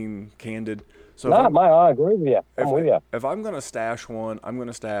just being candid. So No, mate, I agree with you. I'm with you. If I'm going to stash one, I'm going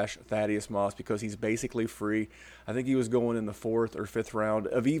to stash Thaddeus Moss, because he's basically free. I think he was going in the 4th or 5th round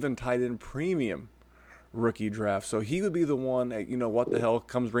of even tight end premium rookie draft. So he would be the one that, what the hell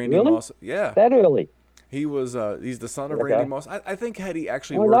comes Randy Moss. Yeah. That early. He was, he's the son of Randy Moss. I think had he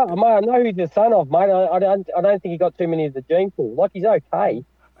actually I worked. know who he's the son of, mate. I don't think he got too many of the gene pool. Like, he's okay.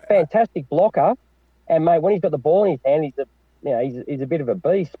 Fantastic blocker. And, mate, when he's got the ball in his hand, he's a bit of a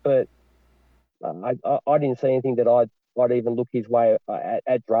beast. But I didn't see anything that I'd even look his way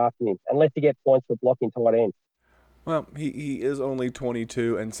at drafting him, unless he gets points for blocking tight end. Well, he is only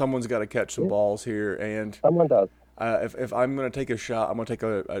 22, and someone's got to catch some balls here. And someone does. If I'm going to take a shot, I'm going to take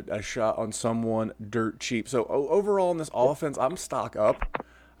a shot on someone dirt cheap. So overall in this offense, I'm stock up.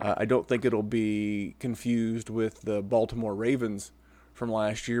 I don't think it'll be confused with the Baltimore Ravens from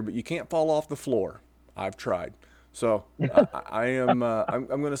last year, but you can't fall off the floor. I've tried. So I'm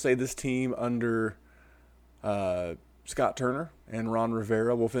going to say this team under Scott Turner and Ron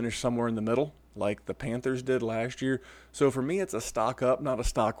Rivera will finish somewhere in the middle, like the Panthers did last year. So for me, it's a stock up, not a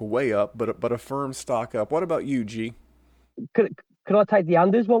stock way up, but a firm stock up. What about you, G? Could I take the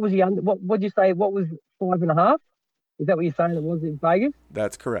unders? What was the under? What did you say? What was 5.5? Is that what you're saying it was in Vegas?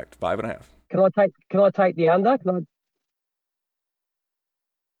 That's correct, 5.5. Can I take the under?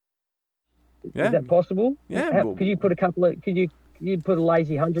 Yeah. Is that possible? Yeah. Could you put you put a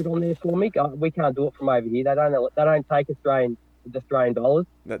lazy 100 on there for me? We can't do it from over here. They don't take Australian dollars.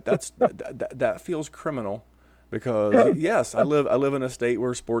 That feels criminal, because yes, I live in a state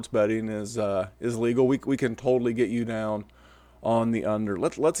where sports betting is legal. We can totally get you down on the under.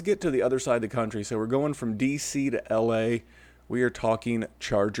 Let's get to the other side of the country. So we're going from DC to LA. We are talking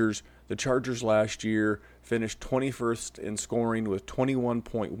Chargers. The Chargers last year finished 21st in scoring with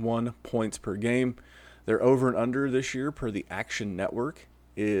 21.1 points per game. Their over and under this year per the Action Network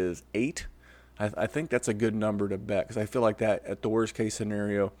is 8. I think that's a good number to bet, because I feel like that, at the worst case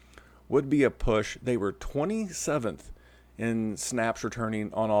scenario, would be a push. They were 27th in snaps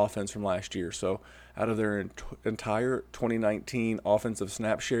returning on offense from last year. So out of their entire 2019 offensive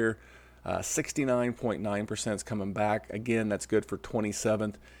snap share, 69.9% is coming back. Again, that's good for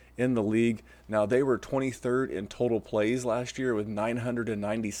 27th in the league. Now, they were 23rd in total plays last year with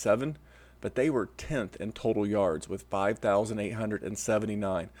 997, but they were 10th in total yards with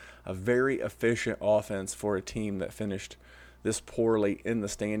 5,879. A very efficient offense for a team that finished this poorly in the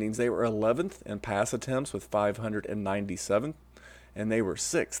standings. They were 11th in pass attempts with 597, and they were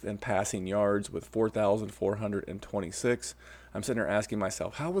 6th in passing yards with 4,426. I'm sitting there asking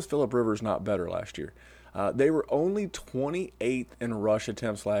myself, how was Phillip Rivers not better last year? They were only 28th in rush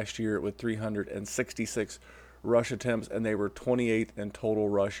attempts last year with 366 rush attempts, and they were 28th in total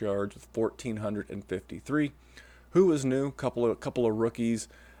rush yards with 1,453. Who was new? Couple of rookies,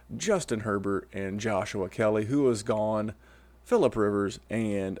 Justin Herbert and Joshua Kelly. Who was gone? Phillip Rivers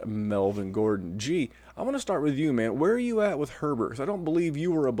and Melvin Gordon. Gee, I want to start with you, man. Where are you at with Herbert? Because I don't believe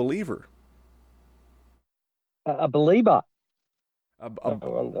you were a believer. A believer.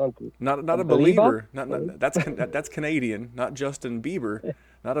 Not a believer. That's Canadian, not Justin Bieber.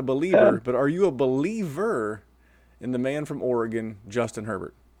 Not a believer, but are you a believer in the man from Oregon, Justin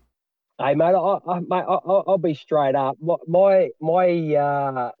Herbert? Hey, mate, I'll be straight up. My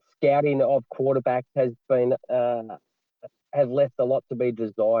scouting of quarterbacks has been has left a lot to be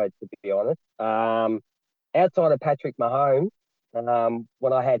desired, to be honest. Outside of Patrick Mahomes,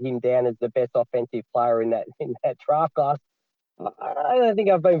 when I had him down as the best offensive player in that draft class, I don't think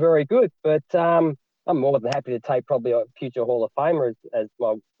I've been very good. But I'm more than happy to take probably a future Hall of Famer as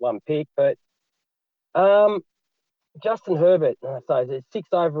my one pick. But Justin Herbert, so the 6th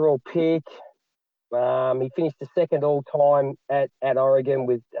overall pick. He finished the second all-time at Oregon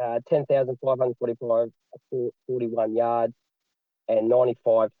with 10,541 yards and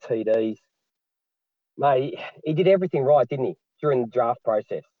 95 TDs. Mate, he did everything right, didn't he, during the draft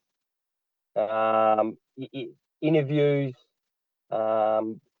process? Interviews.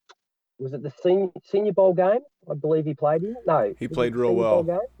 Was it the senior bowl game? I believe he played in. No, he played real well.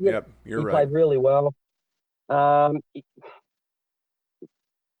 Yep, you're right. He played really well. I'm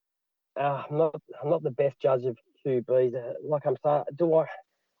not the best judge of QBs. Like I'm saying, you're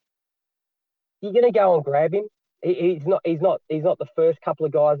going to go and grab him. He's not the first couple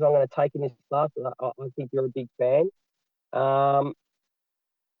of guys I'm going to take in this class. I think you're a big fan. And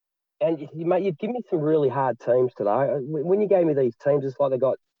you've given me some really hard teams today. When you gave me these teams, it's like they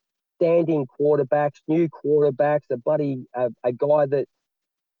got standing quarterbacks, new quarterbacks, a guy that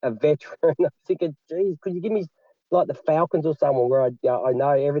a veteran. I'm thinking, geez, could you give me like the Falcons or someone where I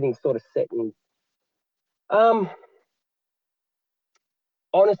know everything's sort of set in.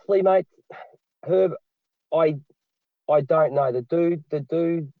 Honestly, mate, Herb, I don't know. The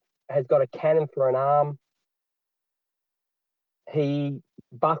dude has got a cannon for an arm. He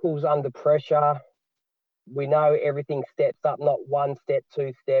buckles under pressure. We know everything steps up, not one step,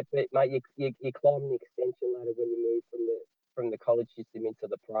 two step. But mate, you climb the extension ladder when you move from the college system into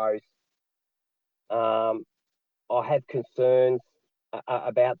the pros. I have concerns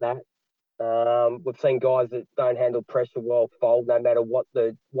about that. We've seen guys that don't handle pressure well fold, no matter what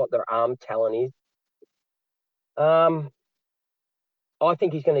their arm talent is. I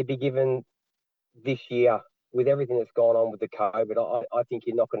think he's going to be given this year with everything that's gone on with the COVID. I think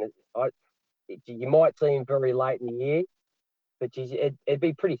you're not going to. You might see him very late in the year, but geez, it'd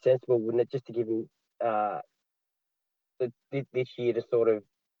be pretty sensible, wouldn't it, just to give him this year to sort of,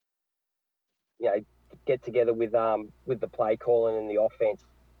 get together with the play calling and the offense,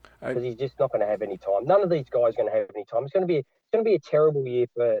 because he's just not going to have any time. None of these guys are going to have any time. It's going to be a terrible year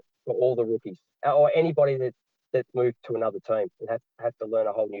for all the rookies or anybody that's moved to another team and have to learn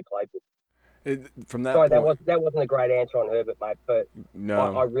a whole new playbook. From that Sorry, point, that wasn't a great answer on Herbert, mate. But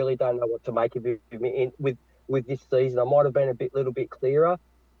no, I really don't know what to make of him with this season. I might have been a little bit clearer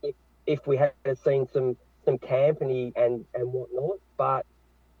if we had seen some camp and whatnot. But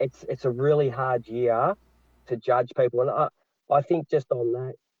it's a really hard year to judge people, and I think just on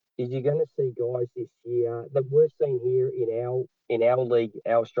that is you're going to see guys this year that we're seeing here in our league,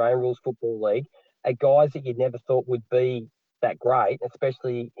 our Australian Rules Football League, are guys that you'd never thought would be that great,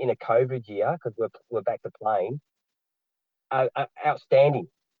 especially in a COVID year, because we're back to playing, are outstanding.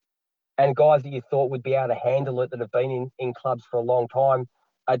 And guys that you thought would be able to handle it, that have been in clubs for a long time,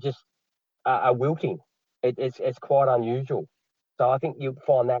 are just are wilting. It's quite unusual. So I think you'll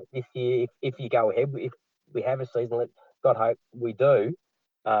find that this year, if you go ahead, if we have a season, God hope we do,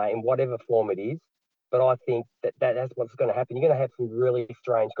 in whatever form it is. But I think that's what's going to happen. You're going to have some really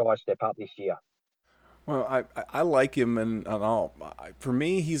strange guys step up this year. Well, I like him, and for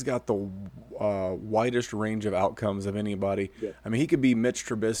me, he's got the widest range of outcomes of anybody. Yeah. I mean, he could be Mitch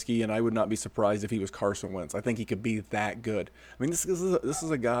Trubisky, and I would not be surprised if he was Carson Wentz. I think he could be that good. I mean, this is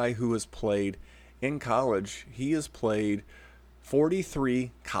a guy who has played in college. He has played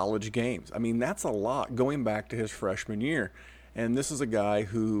 43 college games. I mean, that's a lot going back to his freshman year. And this is a guy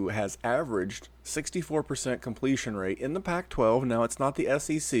who has averaged 64% completion rate in the Pac-12. Now, it's not the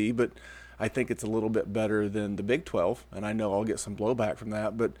SEC, but I think it's a little bit better than the Big 12, and I know I'll get some blowback from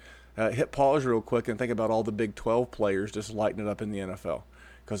that, but hit pause real quick and think about all the Big 12 players just lighting it up in the NFL,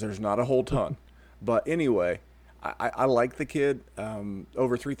 because there's not a whole ton. But anyway, I like the kid.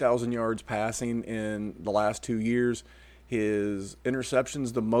 Over 3,000 yards passing in the last 2 years. His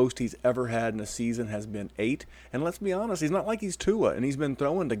interceptions, the most he's ever had in a season, has been 8. And let's be honest, he's not like he's Tua, and he's been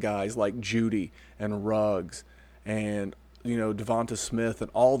throwing to guys like Judy and Ruggs and Devonta Smith and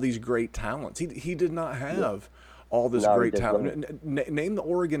all these great talents. He did not have all this great talent. Name the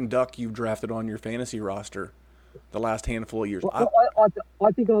Oregon Duck you've drafted on your fantasy roster the last handful of years. Well,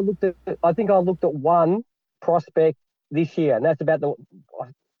 I think I looked at one prospect this year, and that's about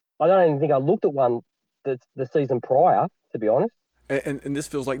I don't even think I looked at one the season prior, to be honest. And this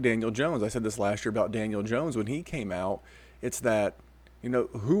feels like Daniel Jones. I said this last year about Daniel Jones when he came out. It's that,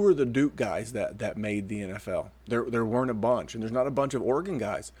 who were the Duke guys that made the NFL? There weren't a bunch, and there's not a bunch of Oregon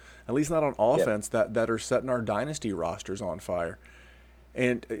guys, at least not on offense, that are setting our dynasty rosters on fire.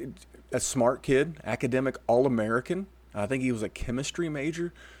 And a smart kid, academic All-American. I think he was a chemistry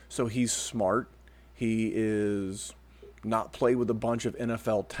major, so he's smart. He is not played with a bunch of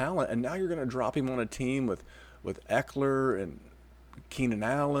NFL talent, and now you're going to drop him on a team with Eckler and Keenan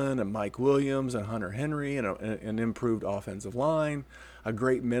Allen and Mike Williams and Hunter Henry and an improved offensive line, a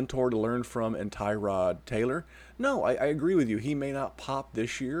great mentor to learn from in Tyrod Taylor. No, I agree with you. He may not pop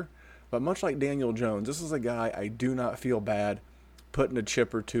this year, but much like Daniel Jones, this is a guy I do not feel bad putting a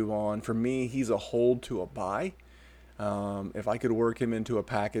chip or two on. For me, he's a hold to a buy. If I could work him into a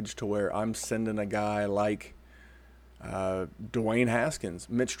package to where I'm sending a guy like Dwayne Haskins,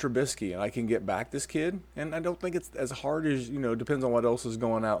 Mitch Trubisky, and I can get back this kid, and I don't think it's as hard as, depends on what else is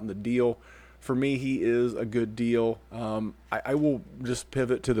going out in the deal. For me, he is a good deal. I will just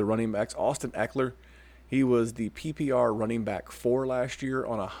pivot to the running backs. Austin Eckler, he was the PPR running back 4 last year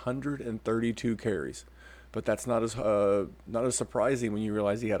on 132 carries. But that's not as surprising when you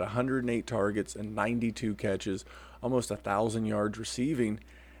realize he had 108 targets and 92 catches, almost 1,000 yards receiving.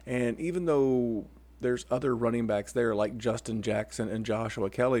 And even though there's other running backs there like Justin Jackson and Joshua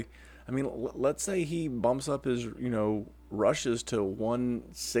Kelly, I mean, let's say he bumps up his, rushes to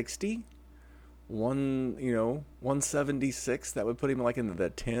 160, 176. That would put him like in the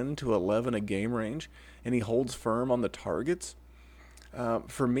 10 to 11 a game range, and he holds firm on the targets.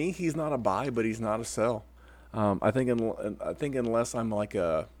 For me, he's not a buy, but he's not a sell. I think unless I'm like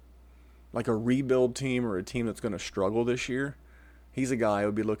a rebuild team or a team that's going to struggle this year, he's a guy I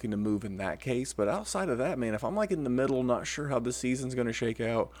would be looking to move in that case. But outside of that, man, if I'm like in the middle, not sure how this season's going to shake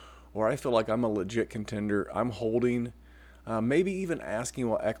out, or I feel like I'm a legit contender, I'm holding, maybe even asking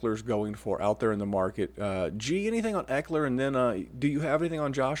what Eckler's going for out there in the market. Anything on Eckler? And then do you have anything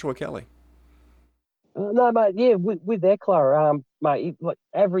on Joshua Kelly? No, mate. Yeah, with Eckler, mate, he,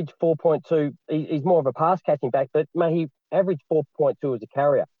 average 4.2. He's more of a pass catching back, but mate, he averaged 4.2 as a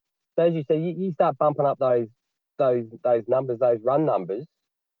carrier. So as you said, you start bumping up those numbers, those run numbers,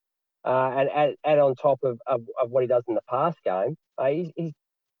 and add on top of what he does in the pass game.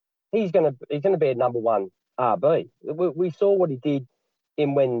 He's going to be a number one RB. We saw what he did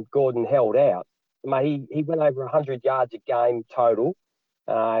when Gordon held out. Mate, he went over 100 yards a game total.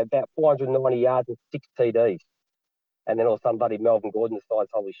 About 490 yards and 6 TDs. And then all of a sudden, buddy, Melvin Gordon decides,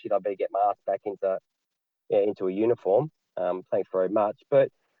 holy shit, I better get my ass back into a uniform. Thanks very much. But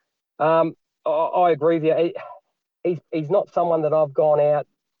I agree with you. He's not someone that I've gone out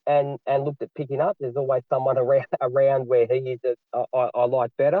and looked at picking up. There's always someone around where he is that I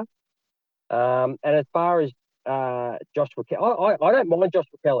like better. And as far as Joshua Kelly, I don't mind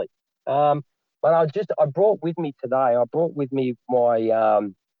Joshua Kelly. But I brought with me today. I brought with me my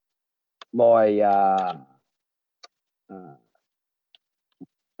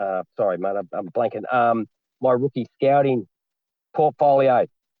sorry, mate, I'm blanking. My rookie scouting portfolio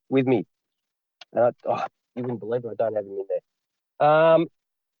with me, and you wouldn't believe it, I don't have him in there.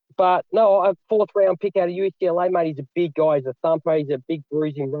 But no, a 4th round pick out of UCLA, mate. He's a big guy. He's a thumper. He's a big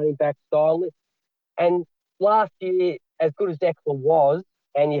bruising running back style. And last year, as good as Eckler was,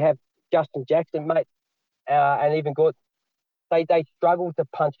 and you have Justin Jackson, mate, and even good, they struggled to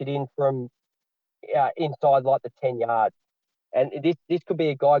punch it in from inside like the 10 yards. And this could be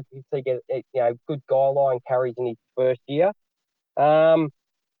a guy who could get good goal line carries in his first year. So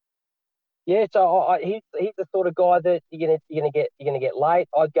he's the sort of guy that you're gonna get late.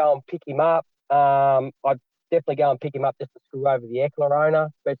 I'd go and pick him up. I'd definitely go and pick him up just to screw over the Eckler owner,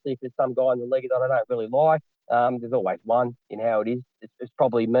 especially if there's some guy in the league that I don't really like. There's always one in how it is. It's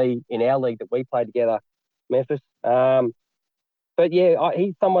probably me in our league that we play together, Memphis. But yeah,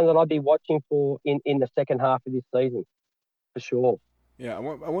 he's someone that I'd be watching for in the second half of this season, for sure. Yeah, I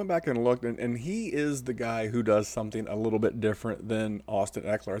went back and looked, and he is the guy who does something a little bit different than Austin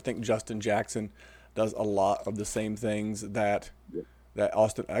Eckler. I think Justin Jackson does a lot of the same things that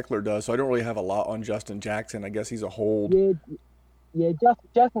Austin Eckler does. So I don't really have a lot on Justin Jackson. I guess he's a hold. Yeah, yeah.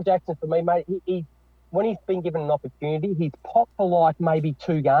 Justin Jackson for me, mate. He when he's been given an opportunity, he's popped for like maybe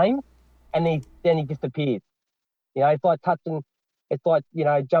 2 games, and then he disappears. It's like touching. It's like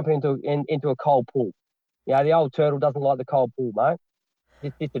jumping into a cold pool. The old turtle doesn't like the cold pool, mate.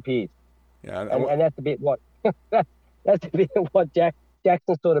 Just disappears. Yeah, And that's a bit what that's a bit of what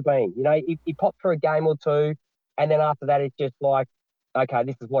Jackson's sort of been. He popped for a game or two, and then after that, it's just like, okay,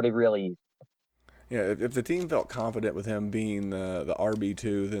 this is what he really is. yeah. If the team felt confident with him being the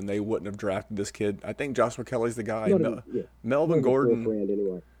RB2, then they wouldn't have drafted this kid. I think Joshua Kelly's the guy. Melvin Not in the fourth Gordon. round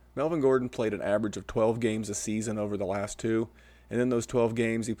anyway. Melvin Gordon played an average of 12 games a season over the last two, and in those 12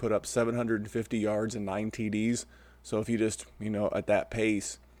 games, he put up 750 yards and 9 TDs. So if you just at that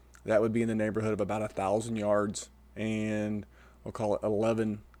pace, that would be in the neighborhood of about 1,000 yards and we'll call it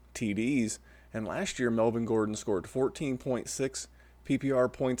 11 TDs. And last year, Melvin Gordon scored 14.6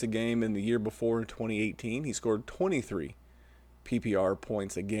 PPR points a game. In the year before, in 2018, he scored 23 PPR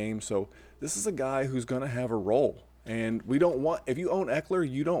points a game. So this is a guy who's going to have a role. And we don't want, if you own Eckler,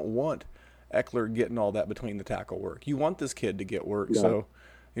 you don't want Eckler getting all that between the tackle work. You want this kid to get work. Yeah. So,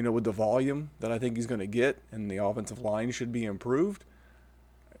 with the volume that I think he's going to get and the offensive line should be improved,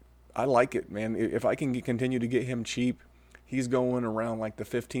 I like it, man. If I can continue to get him cheap, he's going around like the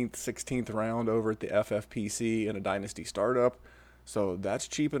 15th, 16th round over at the FFPC in a dynasty startup. So that's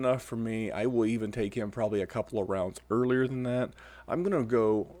cheap enough for me. I will even take him probably a couple of rounds earlier than that. I'm going to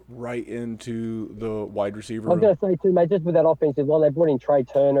go right into the wide receiver room. I was going to say too, mate, just with that offensive line, they brought in Trey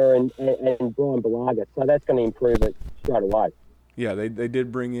Turner and Brian Bulaga, so that's going to improve it straight away. Yeah, they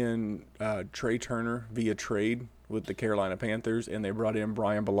did bring in Trey Turner via trade with the Carolina Panthers, and they brought in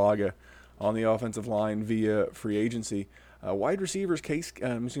Brian Bulaga on the offensive line via free agency. Wide receivers, I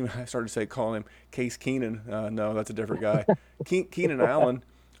started to say calling him Case Keenan. No, that's a different guy. Keenan Allen.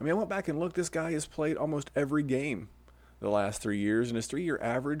 I mean, I went back and looked. This guy has played almost every game the last 3 years, and his 3-year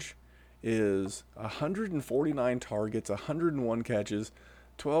average is 149 targets, 101 catches,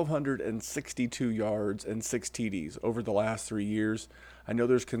 1,262 yards, and 6 TDs over the last 3 years. I know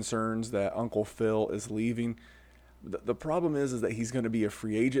there's concerns that Uncle Phil is leaving. The problem is that he's going to be a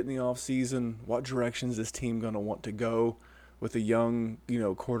free agent in the offseason. What direction is this team going to want to go with a young,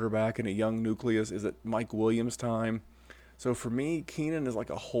 quarterback and a young nucleus? Is it Mike Williams time? So for me, Keenan is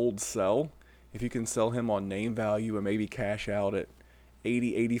like a hold sell. If you can sell him on name value and maybe cash out at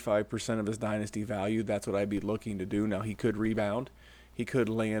 80-85% of his dynasty value, that's what I'd be looking to do. Now, he could rebound. He could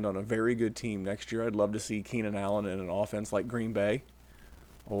land on a very good team next year. I'd love to see Keenan Allen in an offense like Green Bay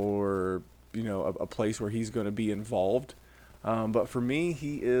or a place where he's going to be involved. But for me,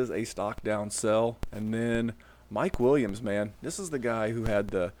 he is a stock down sell. And then Mike Williams, man, this is the guy who had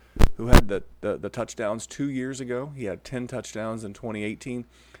the touchdowns 2 years ago. He had 10 touchdowns in 2018.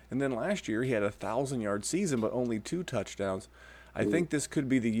 And then last year he had 1,000-yard season, but only 2 touchdowns. I think this could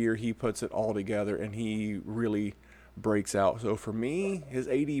be the year he puts it all together and he really breaks out. So for me, his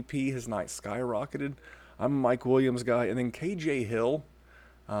ADP has not skyrocketed. I'm a Mike Williams guy. And then KJ Hill.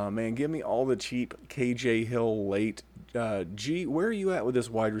 Man, give me all the cheap KJ Hill late. G, where are you at with this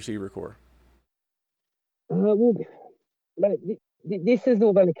wide receiver core? Well, mate, this is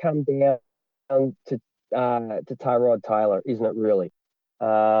all going to come down to Tyrod Taylor, isn't it? Really,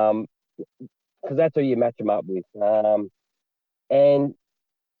 because that's who you match him up with. And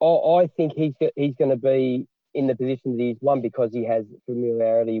I think he's going to be in the position that he's won because he has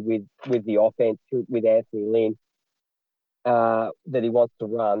familiarity with the offense with Anthony Lynn. That he wants to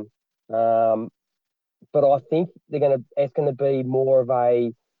run, but I think it's going to be more of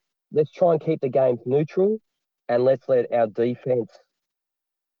a let's try and keep the game neutral, and let's let our defense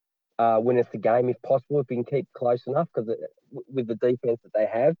win us the game if possible. If we can keep close enough, because with the defense that they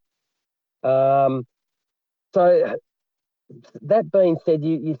have. So that being said,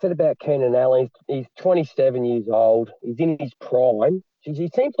 you said about Keenan Allen. He's 27 years old. He's in his prime. He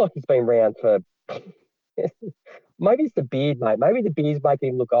seems like he's been around for. Maybe it's the beard, mate. Maybe the beard's making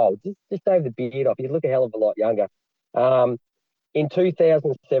him look old. Just shave the beard off. You look a hell of a lot younger. In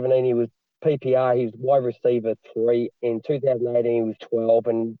 2017, he was PPR. He was wide receiver 3. In 2018, he was 12.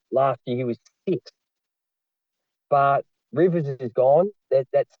 And last year, he was 6. But Rivers is gone.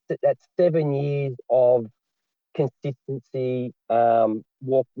 That's 7 years of consistency,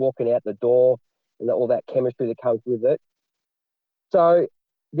 walking out the door, and all that chemistry that comes with it. So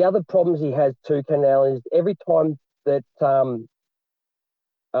the other problems he has too, Canal, is every time that the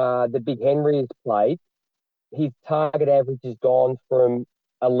Big Henry is played, his target average has gone from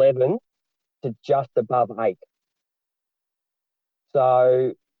 11 to just above 8.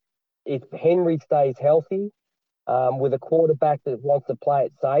 So if Henry stays healthy, with a quarterback that wants to play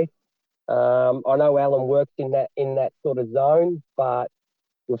it safe, I know Allen works in that sort of zone, but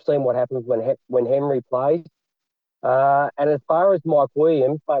we've seen what happens when Henry plays. And as far as Mike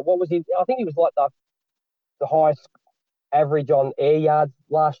Williams, mate, what was he? I think he was like the highest average on air yards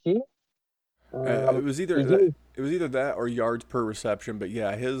last year. It was either that or yards per reception, but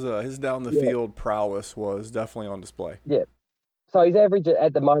yeah, his down the field prowess was definitely on display. Yeah. So his average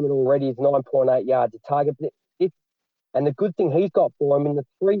at the moment already is 9.8 yards a target. And the good thing he's got for him in the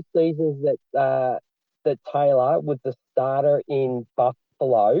 3 seasons that Taylor was the starter in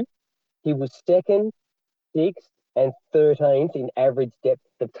Buffalo, he was 2nd, 6th, and 13th in average depth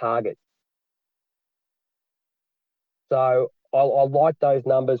of target. So I like those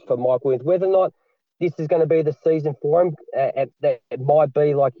numbers for Mike Williams. Whether or not this is going to be the season for him, it might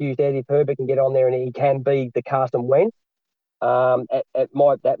be, like you said, if Herbert can get on there and he can be the Carson Wentz, that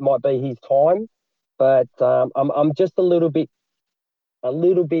might be his time. But I'm just a little bit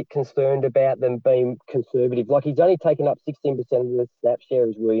concerned about them being conservative. Like, he's only taken up 16% of the snap share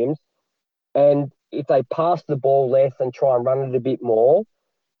as Williams, and if they pass the ball less and try and run it a bit more,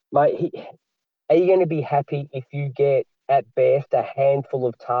 mate, are you going to be happy if you get at best a handful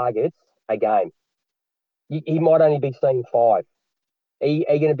of targets a game? He might only be seeing 5. Are you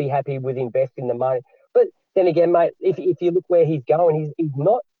going to be happy with investing the money? But then again, mate, if you look where he's going, he's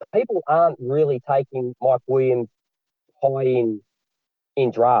not. People aren't really taking Mike Williams high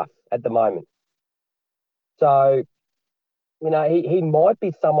in draft at the moment. So, he might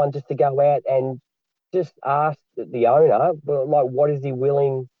be someone just to go out and just ask the owner, like, what is he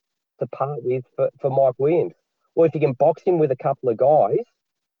willing to part with for Mike Williams? Or if you can box him with a couple of guys,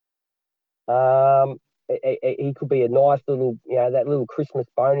 he could be a nice little, that little Christmas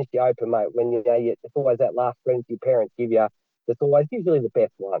bonus you open, mate, when it's always that last present your parents give you. It's always usually the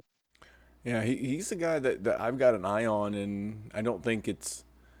best one. Yeah, he's the guy that I've got an eye on, and I don't think it's,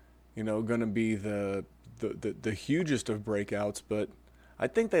 going to be the hugest of breakouts, but I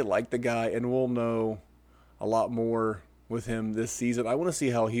think they like the guy, and we'll know a lot more with him this season. I want to see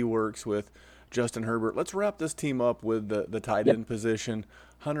how he works with Justin Herbert. Let's wrap this team up with the tight end position.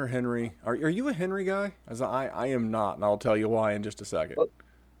 Hunter Henry. Are you a Henry guy? As I am not, and I'll tell you why in just a second.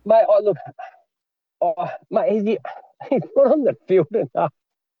 Mate, mate, he's not on the field enough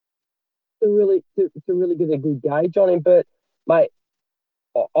to really get a good gauge on him. But, mate,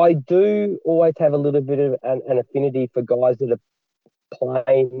 I do always have a little bit of an affinity for guys that are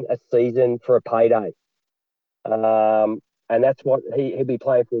playing a season for a payday. And that's what he'll be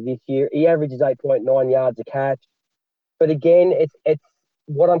playing for this year. He averages 8.9 yards a catch. But again, it's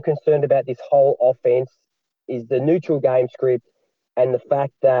what I'm concerned about this whole offense is the neutral game script and the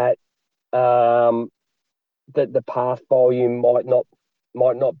fact that that the pass volume might not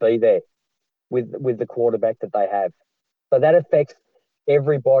be there with the quarterback that they have. So that affects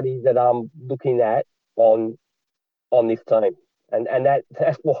everybody that I'm looking at on this team. And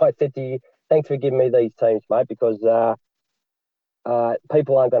that's why I said to you, thanks for giving me these teams, mate, because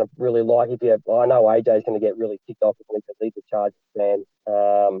people aren't going to really like it. I know AJ's going to get really kicked off because he's a Chargers fan,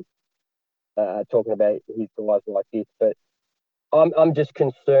 talking about his guys like this. But I'm just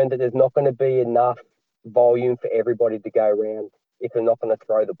concerned that there's not going to be enough volume for everybody to go around if they're not going to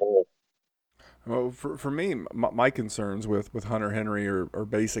throw the ball. Well, for me, my concerns with Hunter Henry are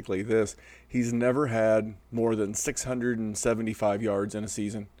basically this. He's never had more than 675 yards in a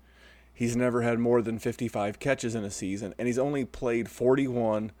season. He's never had more than 55 catches in a season, and he's only played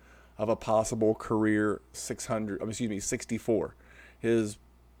 41 of a possible career 64. His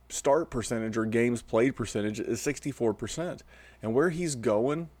start percentage or games played percentage is 64%. And where he's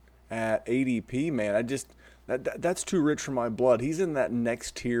going at ADP, man, that's too rich for my blood. He's in that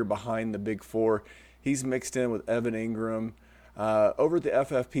next tier behind the big 4. He's mixed in with Evan Ingram. Over the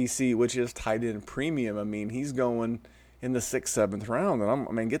FFPC, which is tight end premium, I mean, he's going in the 6th, 7th round,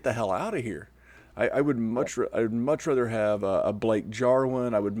 and get the hell out of here. I would much rather have a Blake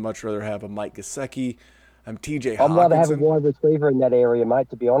Jarwin. I would much rather have a Mike Gesicki. TJ Hawkinson. I'd rather have a wide receiver in that area, mate,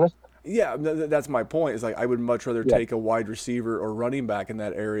 to be honest. Yeah, that's my point. Is like I would much rather take a wide receiver or running back in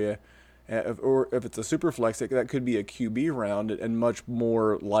that area. Or if it's a super flex, that could be a QB round and much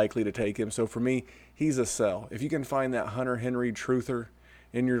more likely to take him. So for me, he's a sell. If you can find that Hunter Henry truther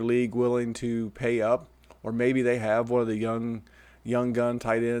in your league willing to pay up, or maybe they have one of the young gun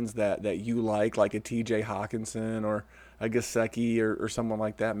tight ends that you like a TJ Hawkinson or a Gesicki or someone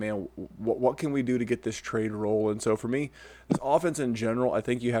like that, man, what can we do to get this trade rolling? So for me, this offense in general, I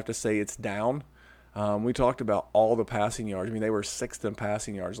think you have to say it's down. We talked about all the passing yards. I mean, they were sixth in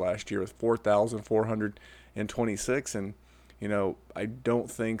passing yards last year with 4,426. And, I don't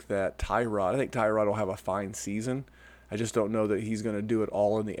think that I think Tyrod will have a fine season. I just don't know that he's going to do it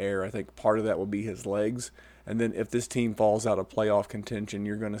all in the air. I think part of that will be his legs. And then if this team falls out of playoff contention,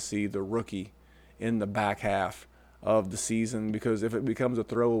 you're going to see the rookie in the back half of the season, because if it becomes a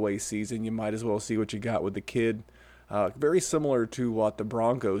throwaway season, you might as well see what you got with the kid. Very similar to what the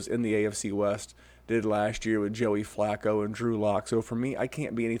Broncos in the AFC West did last year with Joey Flacco and Drew Lock. So for me, I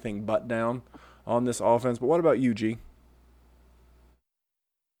can't be anything but down on this offense. But what about you, G?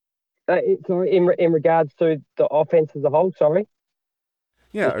 Sorry, in regards to the offense as a whole, sorry.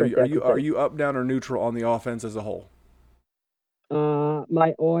 Yeah, are you up, down, or neutral on the offense as a whole?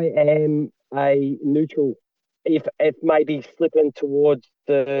 Mate, I am a neutral. If maybe slipping towards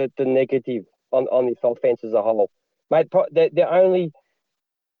the negative on this offense as a whole, mate.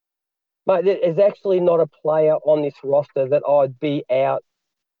 There's actually not a player on this roster that I'd be out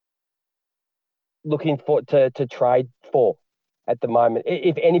looking for to trade for at the moment.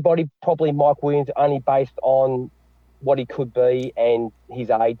 If anybody, probably Mike Williams, only based on what he could be and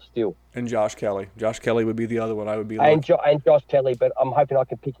his age still. And Josh Kelly. Josh Kelly would be the other one I would be and Josh Kelly, but I'm hoping I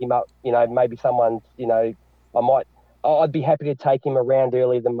can pick him up. Maybe someone's. I'd be happy to take him around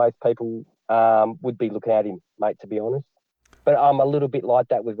earlier than most people would be looking at him, mate. To be honest, but I'm a little bit like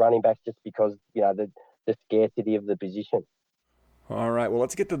that with running backs, just because the scarcity of the position. All right, well,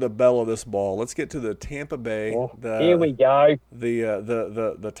 let's get to the bell of this ball. Let's get to the Tampa Bay. Here we go.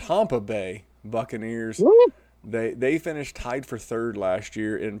 The Tampa Bay Buccaneers. Woo! They finished tied for third last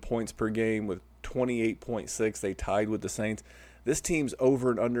year in points per game with 28.6. They tied with the Saints. This team's over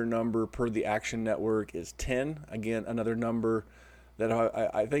and under number per the Action Network is 10. Again, another number that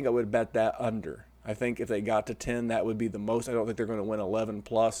I think I would bet that under. I think if they got to 10, that would be the most. I don't think they're going to win 11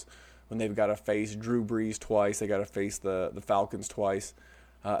 plus when they've got to face Drew Brees twice. They got to face the Falcons twice,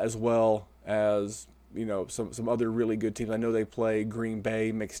 as well as some other really good teams. I know they play Green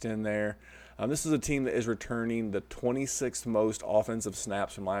Bay mixed in there. This is a team that is returning the 26th most offensive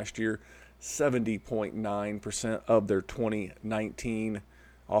snaps from last year. 70.9% of their 2019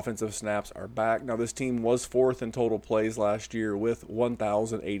 offensive snaps are back. Now, this team was fourth in total plays last year with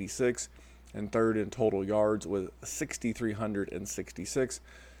 1,086 and third in total yards with 6,366.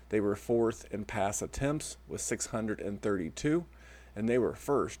 They were fourth in pass attempts with 632. And they were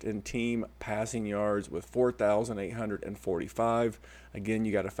first in team passing yards with 4,845. Again,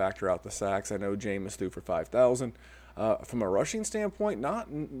 you got to factor out the sacks. I know Jameis threw for 5,000. From a rushing standpoint,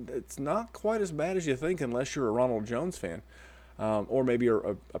 it's not quite as bad as you think, unless you're a Ronald Jones fan, or maybe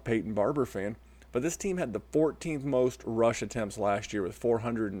a Peyton Barber fan. But this team had the 14th most rush attempts last year with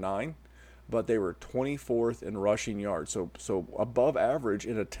 409, but they were 24th in rushing yards. So above average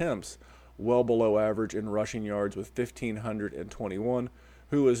in attempts, well below average in rushing yards with 1,521.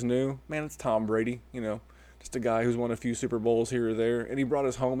 Who is new? Man, it's Tom Brady. Just a guy who's won a few Super Bowls here or there. And he brought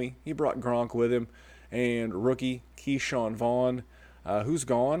his homie. He brought Gronk with him. And rookie Keyshawn Vaughn, who's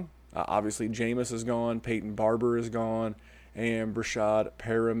gone. Obviously, Jameis is gone. Peyton Barber is gone. And Brashad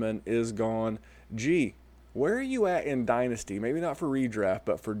Perriman is gone. Gee, where are you at in Dynasty? Maybe not for redraft,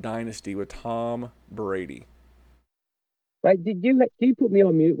 but for Dynasty with Tom Brady. Right? Do you put me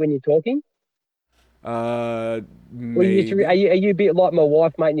on mute when you're talking? Maybe. Are you a bit like my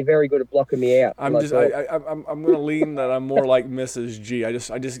wife, mate? And you're very good at blocking me out. I'm going to lean that I'm more like Mrs. G. I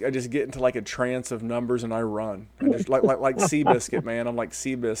just get into like a trance of numbers and I run. I just like Seabiscuit, man. I'm like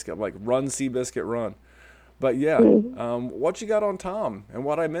Seabiscuit. I'm like run Seabiscuit, run. But yeah, what you got on Tom and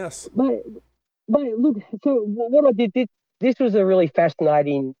what I miss? Mate, look. So what I did, this was a really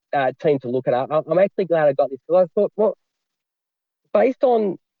fascinating team to look at. I'm actually glad I got this, because I thought, well, based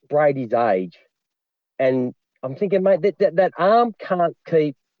on Brady's age. And I'm thinking, mate, that arm can't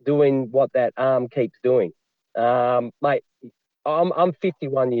keep doing what that arm keeps doing. Mate, I'm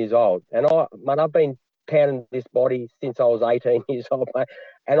 51 years old, and I've been pounding this body since I was 18 years old, mate.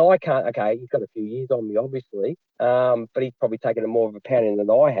 And I can't. Okay, he's got a few years on me, obviously, but he's probably taken more of a pounding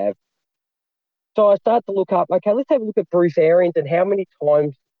than I have. So I start to look up. Okay, let's have a look at Bruce Arians and how many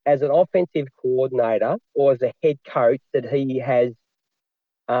times, as an offensive coordinator or as a head coach, that he has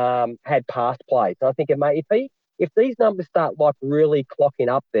had past plays. And I think, mate, if these numbers start like really clocking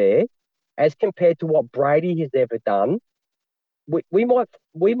up there, as compared to what Brady has ever done, we might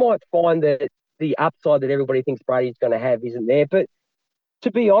find that the upside that everybody thinks Brady's going to have isn't there. But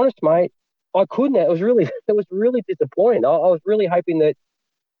to be honest, mate, I couldn't. It was really disappointing. I was really hoping that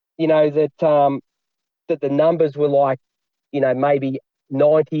that the numbers were like maybe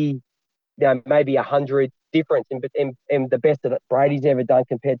 90, maybe 100. difference and the best that Brady's ever done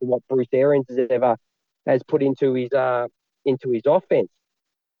compared to what Bruce Arians has put into his offense.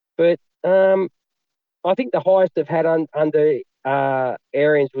 But I think the highest they've had under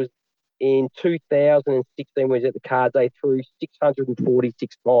Arians was in 2016 when he was at the Cards. They threw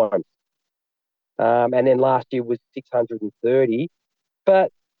 646 times. And then last year was 630.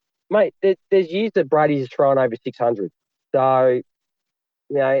 But, mate, there's years that Brady's thrown over 600. So,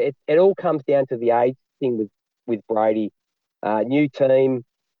 it all comes down to the age thing with Brady. New team.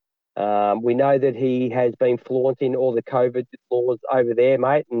 We know that he has been flaunting all the COVID laws over there,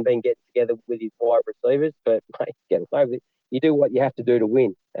 mate, and been getting together with his wide receivers. But, mate, get over it. You do what you have to do to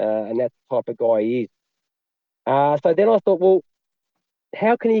win, and that's the type of guy he is. So then I thought, well,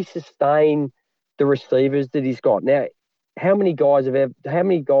 how can he sustain the receivers that he's got? Now, how many guys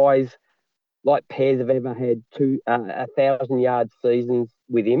like Pears have ever had 1,000-yard seasons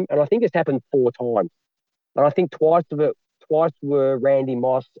with him? And I think it's happened 4 times. And I think twice were Randy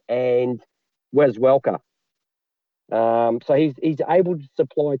Moss and Wes Welker. So he's able to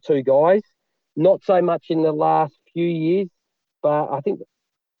supply 2 guys. Not so much in the last few years, but I think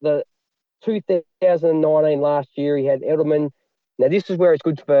the 2019 last year he had Edelman. Now this is where it's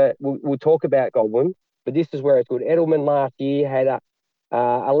good for. We'll talk about Godwin, but this is where it's good. Edelman last year had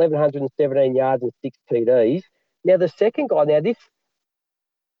 1,117 yards and 6 TDs. Now the second guy. Now this.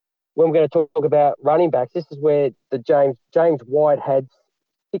 When we're going to talk about running backs, this is where the James White had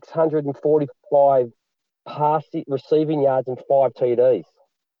 645 receiving yards and 5 TDs.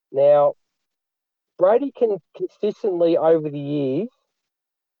 Now, Brady can consistently over the years,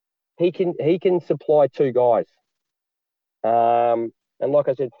 he can supply 2 guys. And like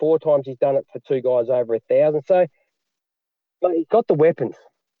I said, 4 times he's done it for 2 guys over 1,000. So, but he's got the weapons.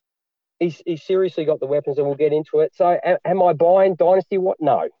 He's seriously got the weapons, and we'll get into it. So, am I buying Dynasty? What?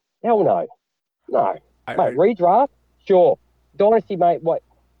 No. Hell no. No. Mate, redraft? Sure. Dynasty, mate, what?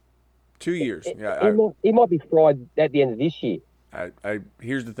 2 years. He might be fried at the end of this year.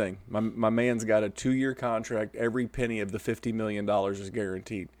 Here's the thing. My man's got a 2-year contract. Every penny of the $50 million is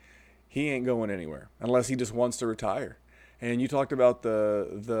guaranteed. He ain't going anywhere unless he just wants to retire. And you talked about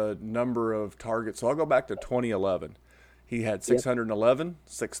the number of targets. So I'll go back to 2011. He had 611,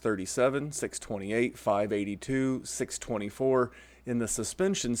 637, 628, 582, 624. In the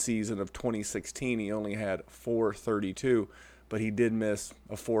suspension season of 2016, he only had 432, but he did miss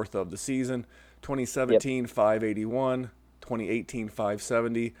a fourth of the season. 2017, 581. 2018,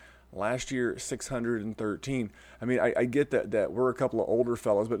 570. Last year, 613. I mean, I get that we're a couple of older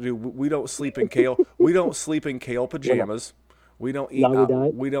fellas, but dude, we don't sleep in kale. We don't sleep in kale pajamas. We don't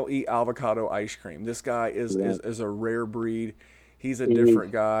eat avocado ice cream. This guy is a rare breed. He's a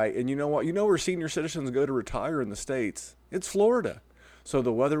different guy. And you know what? You know where senior citizens go to retire in the States? It's Florida. So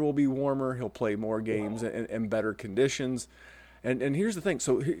the weather will be warmer. He'll play more games in better conditions. And here's the thing.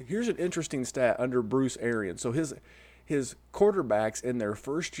 So here's an interesting stat under Bruce Arians. So his quarterbacks in their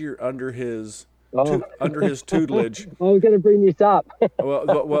first year under his tutelage. I was going to bring this up.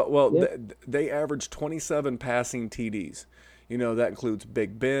 They averaged 27 passing TDs. You know, that includes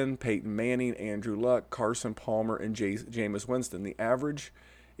Big Ben, Peyton Manning, Andrew Luck, Carson Palmer, and Jameis Winston. The average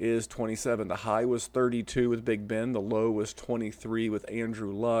is 27. The high was 32 with Big Ben. The low was 23 with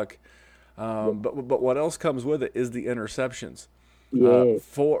Andrew Luck. But what else comes with it is the interceptions. Yeah.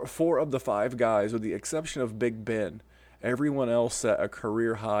 4 of the 5 guys, with the exception of Big Ben, everyone else set a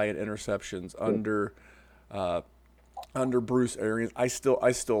career high in interceptions under Bruce Arians. I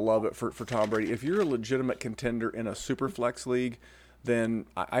still love it for Tom Brady. If you're a legitimate contender in a super flex league, then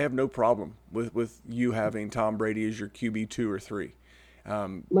I have no problem with you having Tom Brady as your QB 2 or 3.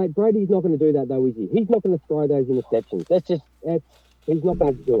 Mate, Brady's not going to do that though, is he? He's not going to throw those interceptions. He's not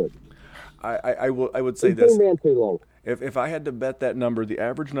going to do it. I would say this. He's been around too long. If I had to bet that number, the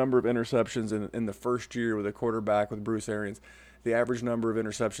average number of interceptions in the first year with a quarterback with Bruce Arians, the average number of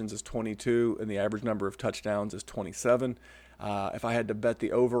interceptions is 22, and the average number of touchdowns is 27. If I had to bet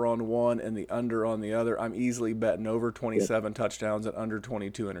the over on one and the under on the other, I'm easily betting over 27 touchdowns and under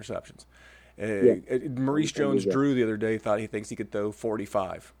 22 interceptions. Maurice Jones-Drew the other day thought he thinks he could throw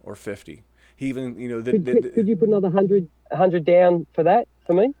 45 or 50. He even, could you put another 100 down for that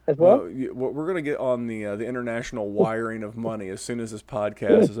for me as well? We're going to get on the international wiring of money as soon as this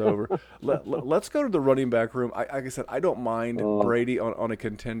podcast is over. Let's go to the running back room. Like I said, I don't mind Brady on a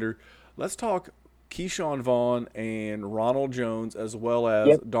contender. Let's talk Keyshawn Vaughn and Ronald Jones as well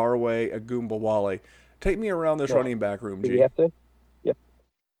as Darway Agumbawale. Take me around this running back room, G. You have to? Yep.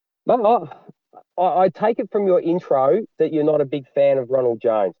 But I take it from your intro that you're not a big fan of Ronald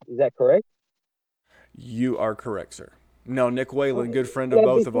Jones. Is that correct? You are correct, sir. No, Nick Whalen, good friend of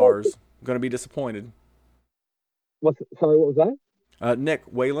both of ours, going to be disappointed. What was that? Nick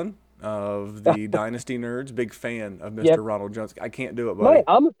Whalen of the Dynasty Nerds, big fan of Mr. Yep. Ronald Jones. I can't do it, buddy. Mate,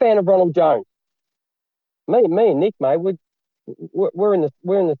 I'm a fan of Ronald Jones. Me and Nick, mate, we're in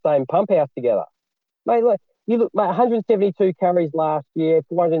the same pump house together. Mate, look, mate, 172 carries last year,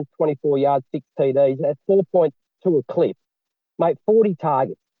 424 yards, 6 TDs. That's 4.2 a clip. Mate, 40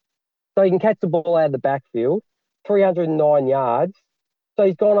 targets. So he can catch the ball out of the backfield, 309 yards. So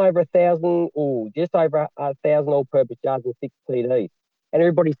he's gone over 1,000, just over 1,000 all-purpose yards and 6 TDs. And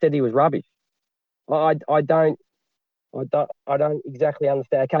everybody said he was rubbish. I don't exactly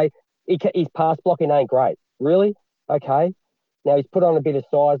understand. Okay, his pass blocking ain't great. Really? Okay. Now he's put on a bit of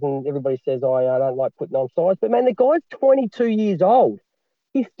size, and everybody says, "Oh, I don't like putting on size." But man, the guy's 22 years old.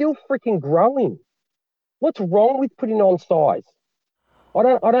 He's still freaking growing. What's wrong with putting on size? I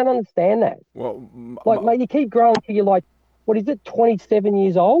don't understand that. Well, mate, you keep growing till you're like, what is it, 27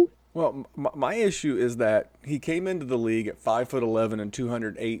 years old? Well, my issue is that he came into the league at 5'11" and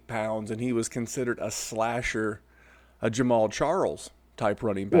 208 pounds, and he was considered a slasher, a Jamal Charles type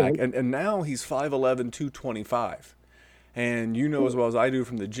running back, and now he's 5'11", 225. And you know as well as I do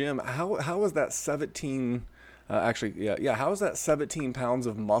from the gym, how is that 17? How is that 17 pounds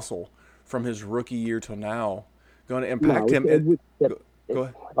of muscle from his rookie year till now going to impact him? Go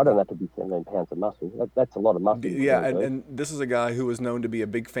ahead. I don't have to be 17 pounds of muscle. That's a lot of muscle. Yeah, and this is a guy who was known to be a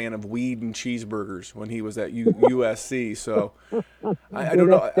big fan of weed and cheeseburgers when he was at USC. So I don't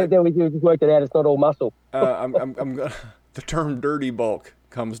know. Then we just worked it out. It's not all muscle. The term "dirty bulk"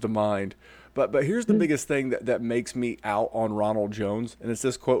 comes to mind. But here's the biggest thing that makes me out on Ronald Jones, and it's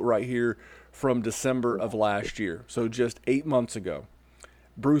this quote right here from December of last year. So just 8 months ago,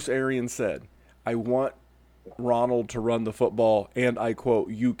 Bruce Arians said, "I want Ronald to run the football," and I quote,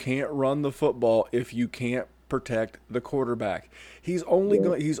 "You can't run the football if you can't protect the quarterback." He's only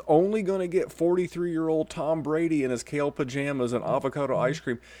going to get 43-year-old Tom Brady in his kale pajamas and avocado ice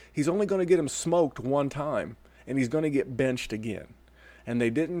cream. He's only going to get him smoked one time, and he's going to get benched again. And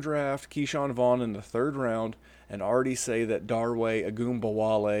they didn't draft Keyshawn Vaughn in the 3rd round and already say that Darway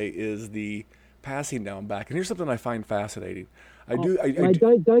Agumbawale is the passing down back. And here's something I find fascinating.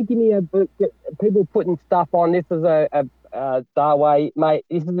 Don't give me people putting stuff on. This is a Darway, mate.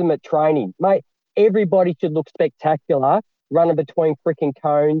 This is him at training, mate. Everybody should look spectacular running between freaking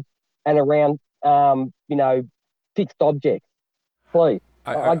cones and around, fixed objects. Please,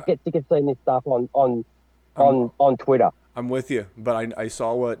 I get sick of seeing this stuff on Twitter. I'm with you, but I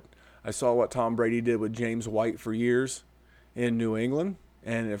saw what Tom Brady did with James White for years in New England,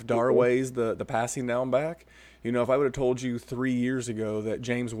 and if Darway's the passing down back, if I would have told you 3 years ago that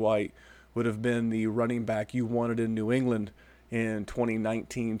James White would have been the running back you wanted in New England in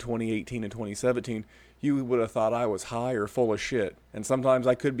 2019, 2018, and 2017, you would have thought I was high or full of shit. And sometimes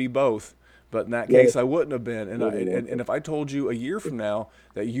I could be both, but in that case I wouldn't have been. And if I told you a year from now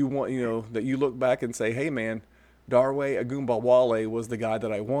that that you look back and say, "Hey man, Darway Agumbawale was the guy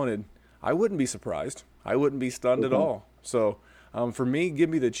that I wanted," I wouldn't be surprised. I wouldn't be stunned at all. So for me, give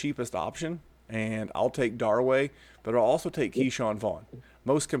me the cheapest option, and I'll take Darway, but I'll also take Keyshawn Vaughn.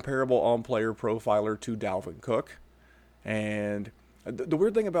 Most comparable on-player profiler to Dalvin Cook. And the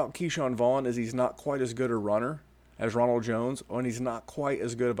weird thing about Keyshawn Vaughn is he's not quite as good a runner as Ronald Jones, and he's not quite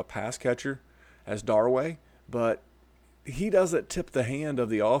as good of a pass catcher as Darway, but he doesn't tip the hand of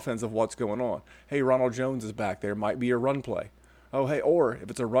the offense of what's going on. Hey, Ronald Jones is back there. Might be a run play. Oh, hey, or if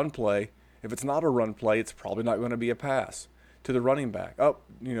it's a run play, if it's not a run play, it's probably not going to be a pass to the running back. Oh,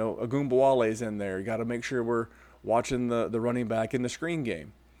 Agumbawale's in there. You got to make sure we're watching the running back in the screen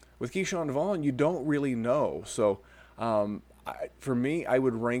game. With Keyshawn Vaughn, you don't really know. So for me, I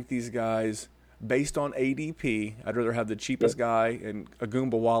would rank these guys based on ADP. I'd rather have the cheapest guy in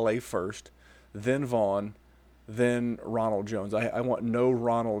Agumbawale first, then Vaughn, then Ronald Jones. I want no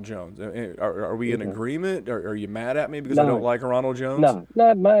Ronald Jones. Are we in agreement? Are you mad at me because I don't like Ronald Jones?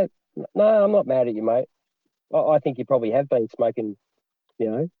 No, mate. No, I'm not mad at you, mate. I think you probably have been smoking,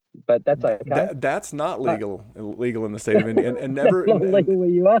 but that's okay. That's not illegal in the state of Indiana, and never not legal where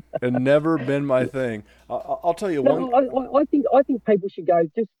you are, and never been my thing. I'll tell you one. I think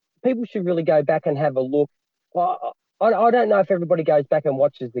people should really go back and have a look. I don't know if everybody goes back and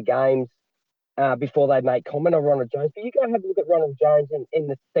watches the games before they make comment on Ronald Jones, but you go have a look at Ronald Jones in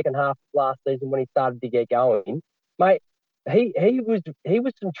the second half of last season when he started to get going, mate. He was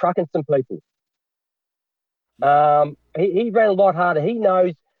some trucking some people. He ran a lot harder. He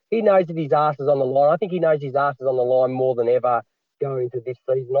knows that his ass is on the line. I think he knows his ass is on the line more than ever going into this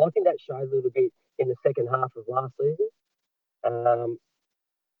season. I think that showed a little bit in the second half of last season. And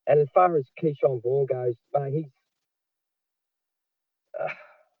as far as Keyshawn Vaughn goes, mate,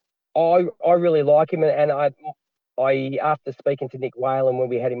 I really like him, and after speaking to Nick Whalen when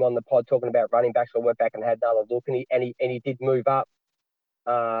we had him on the pod talking about running backs, I went back and had another look, and he did move up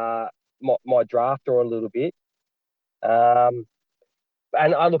my drafter a little bit. And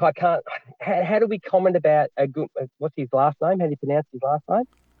I can't. How do we comment about what's his last name? How do you pronounce his last name?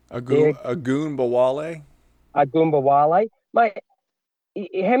 Agunbowale. Agunbowale, mate.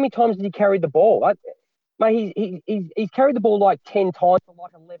 How many times did he carry the ball? Mate, he's carried the ball like 10 times for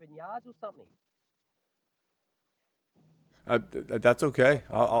like 11 yards or something. That's okay.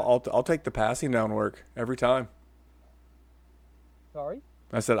 I'll take the passing down work every time. Sorry?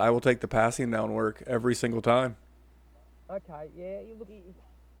 I said I will take the passing down work every single time. Okay, yeah. Look,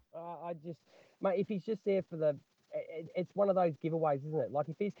 mate, if he's just there for it's one of those giveaways, isn't it? Like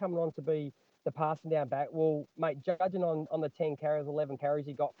if he's coming on to be the passing down back, well, mate, judging on the 10 carries, 11 carries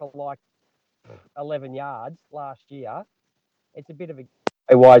he got for like 11 yards last year, it's a bit of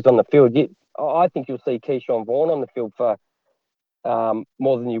a wise on the field. I think you'll see Keyshawn Vaughn on the field for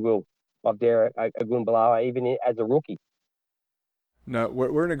more than you will of Derek Agunbowale, even as a rookie. No,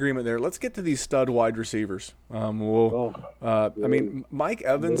 we're in agreement there. Let's get to these stud wide receivers. I mean, Mike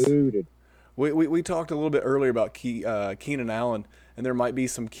Evans. We talked a little bit earlier about Keenan Allen, and there might be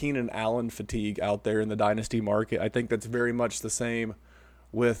some Keenan Allen fatigue out there in the dynasty market. I think that's very much the same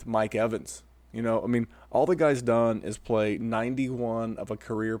with Mike Evans. You know, I mean, all the guy's done is play 91 of a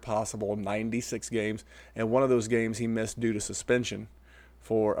career possible 96 games, and one of those games he missed due to suspension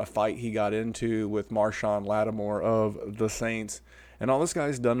for a fight he got into with Marshawn Lattimore of the Saints. And all this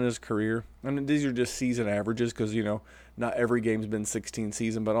guy's done in his career, I mean, these are just season averages because, you know, not every game's been 16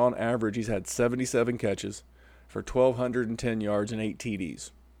 season, but on average he's had 77 catches for 1,210 yards and 8 TDs.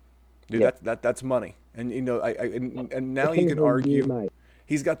 Dude, that's money. And, you know, and now you can argue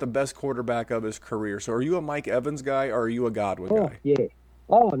he's got the best quarterback of his career. So are you a Mike Evans guy or are you a Godwin guy? Yeah.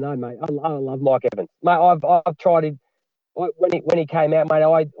 Oh, no, mate. I love Mike Evans. Mate, I've tried him. When he came out, mate,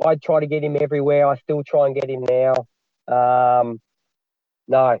 I try to get him everywhere. I still try and get him now.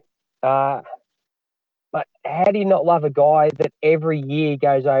 No. But how do you not love a guy that every year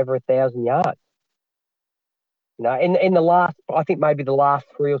goes over 1,000 yards? You know, in the last, I think maybe the last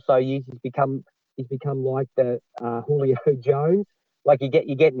 3 or so years, he's become like the Julio Jones. Like you're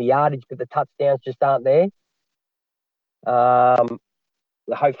getting the yardage, but the touchdowns just aren't there.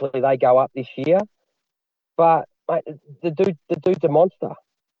 Hopefully they go up this year. But mate, the dude's a monster.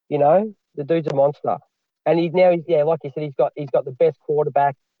 You know, the dude's a monster. And like you said, he's got the best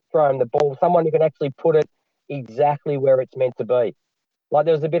quarterback throwing the ball, someone who can actually put it exactly where it's meant to be. Like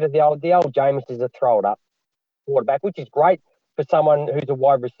there was a bit of the old Jameis is a throw it up quarterback, which is great for someone who's a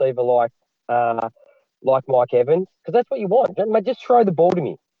wide receiver like Mike Evans, because that's what you want. Just throw the ball to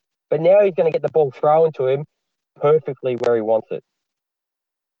me. But now he's going to get the ball thrown to him perfectly where he wants it.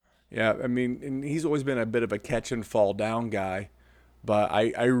 Yeah, I mean, and he's always been a bit of a catch and fall down guy, but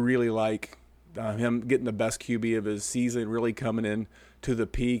I really like him getting the best QB of his season, really coming in to the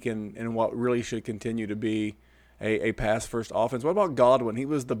peak and what really should continue to be a pass-first offense. What about Godwin? He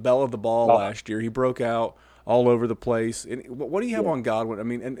was the bell of the ball last year. He broke out all over the place. And what do you have on Godwin? I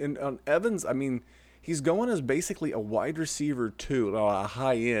mean, and on Evans, I mean, he's going as basically a wide receiver too, a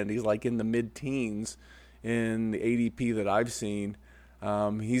high end. He's like in the mid-teens in the ADP that I've seen.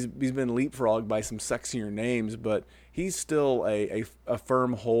 He's been leapfrogged by some sexier names, but he's still a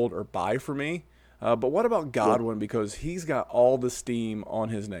firm hold or buy for me. But what about Godwin? Because he's got all the steam on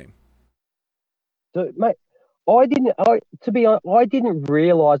his name. So, mate, I didn't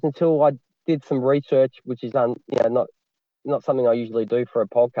realize until I did some research, which is not something I usually do for a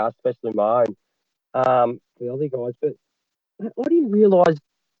podcast, especially my own, the other guys. But I didn't realize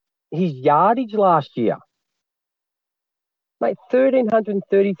his yardage last year. Mate,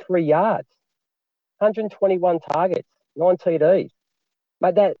 1,333 yards, 121 targets, 9 TDs.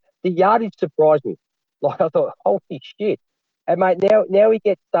 Mate, the yardage surprised me. Like I thought, holy shit! And mate, now we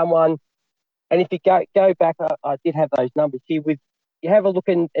get someone. And if you go back, I did have those numbers here. You have a look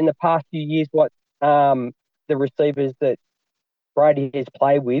in the past few years what the receivers that Brady has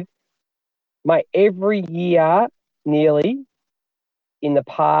played with. Mate, every year nearly in the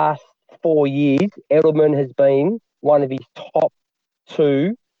past 4 years, Edelman has been one of his top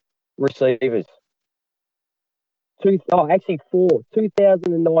 2 receivers. 4.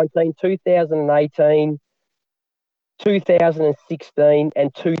 2019, 2018, 2016,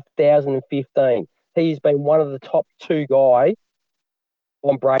 and 2015. He's been one of the top 2 guys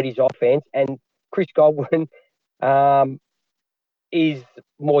on Brady's offense, and Chris Godwin is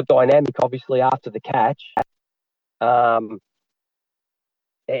more dynamic, obviously, after the catch.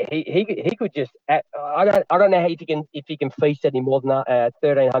 He could just. I don't know if he can feast any more than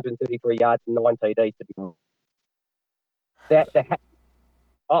 1,333 yards and 9 TDs. To be honest.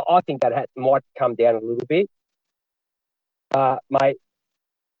 I think that might come down a little bit, mate.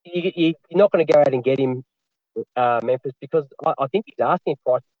 You're not going to go out and get him, Memphis, because I think his asking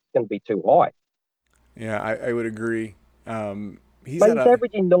price is going to be too high. Yeah, I would agree. He's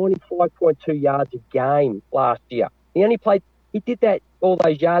averaging 95.2 yards a game last year. He did that all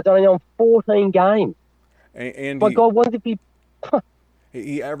those yards only on 14 games. And God, what if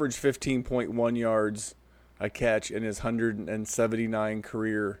he averaged 15.1 yards a catch in his 179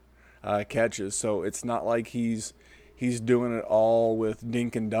 career catches. So it's not like he's doing it all with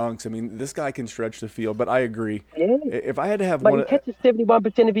dink and dunks. I mean, this guy can stretch the field, but I agree. Yeah. If I had to have one, he catches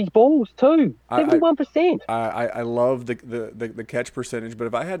 71% of his balls too. 71%. I love the catch percentage, but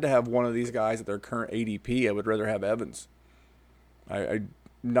if I had to have one of these guys at their current ADP, I would rather have Evans. I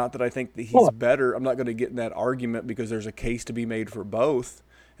not that I think that he's better. I'm not going to get in that argument because there's a case to be made for both,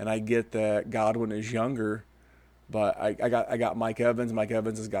 and I get that Godwin is younger, but I got Mike Evans. Mike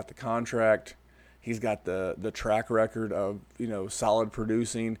Evans has got the contract. He's got the track record of solid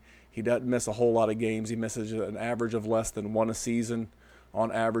producing. He doesn't miss a whole lot of games. He misses an average of less than one a season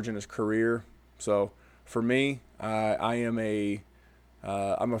on average in his career. So for me, I'm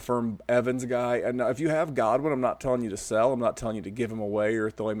a firm Evans guy. And if you have Godwin, I'm not telling you to sell. I'm not telling you to give him away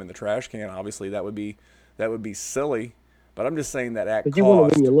or throw him in the trash can. Obviously, that would be silly. But I'm just saying that at cost. You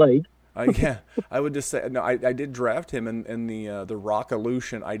want to win your league. I would just say no. I did draft him in the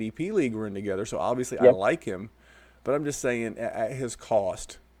Rockolution IDP league we're in together. So obviously I like him, but I'm just saying at his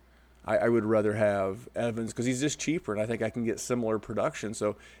cost, I would rather have Evans because he's just cheaper, and I think I can get similar production.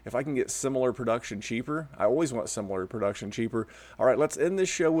 So if I can get similar production cheaper, I always want similar production cheaper. All right, let's end this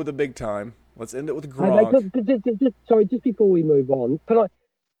show with a big time. Let's end it with Gronk. Sorry, just before we move on,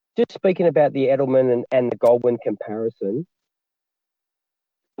 just speaking about the Edelman and the Goldwyn comparison.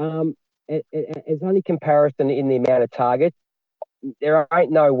 It's only comparison in the amount of targets. There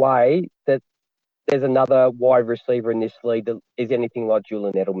ain't no way that there's another wide receiver in this league that is anything like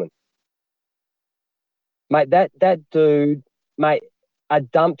Julian Edelman. Mate, that dude, mate, a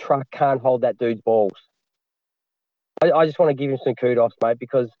dump truck can't hold that dude's balls. I just want to give him some kudos, mate,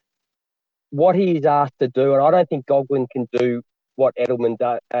 because what he is asked to do, and I don't think Goldwyn can do what Edelman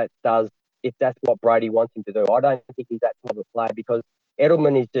does if that's what Brady wants him to do. I don't think he's that type of player because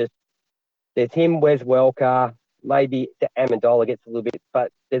Edelman is just, there's him, Wes Welker, maybe the Amendola gets a little bit, but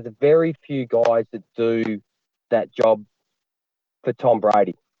there's very few guys that do that job for Tom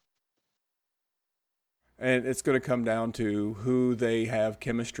Brady. And it's going to come down to who they have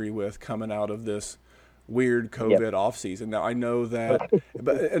chemistry with coming out of this weird COVID offseason. Now, I know that,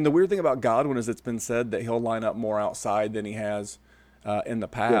 and the weird thing about Godwin is it's been said that he'll line up more outside than he has in the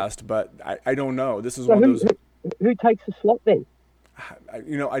past, but I don't know. This is one of those. Who takes the slot then?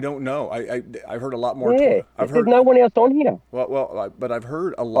 I don't know. I've heard a lot more. There's no one else on here. Well, but I've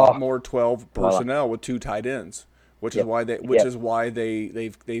heard a lot more 12 personnel with two tight ends, which is why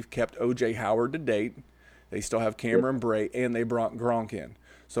they've kept O.J. Howard to date. They still have Cameron Bray, and they brought Gronk in.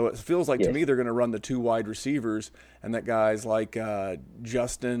 So it feels like to me they're going to run the two wide receivers, and that guys like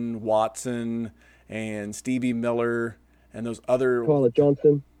Justin Watson and Stevie Miller and those other Tyler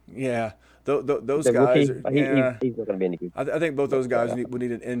Johnson. Yeah. Those guys, he's not going to be any good. I think both those guys would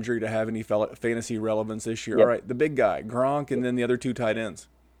need an injury to have any fantasy relevance this year. All right, the big guy, Gronk, and then the other two tight ends.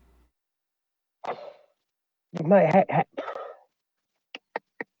 Mate,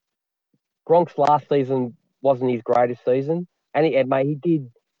 Gronk's last season wasn't his greatest season, and he did.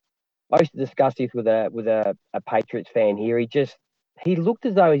 I used to discuss this with a Patriots fan here. He looked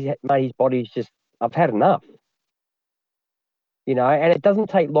as though his body's just, I've had enough. And it doesn't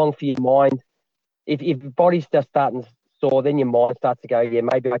take long for your mind. If your body's just starting sore, then your mind starts to go, yeah,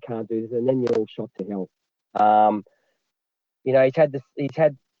 maybe I can't do this, and then you're all shot to hell. He's had the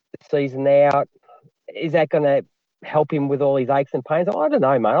season out. Is that going to help him with all his aches and pains? I don't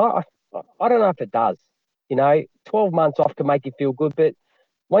know, mate. I don't know if it does. 12 months off can make you feel good, but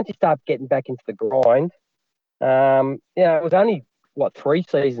once you start getting back into the grind, it was only 3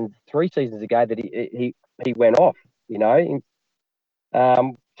 seasons ago that he went off.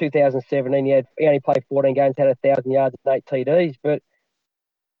 2017, he only played 14 games, had 1,000 yards and 8 TDs. But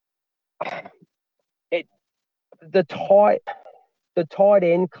the tight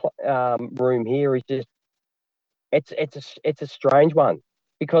end room here is just it's a strange one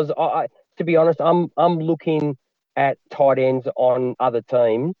because to be honest, I'm looking at tight ends on other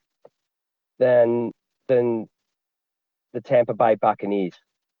teams than the Tampa Bay Buccaneers.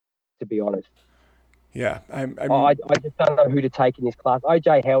 To be honest. Yeah, I just don't know who to take in this class.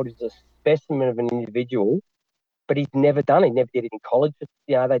 O.J. Howard is a specimen of an individual, but he's never done it. He never did it in college. They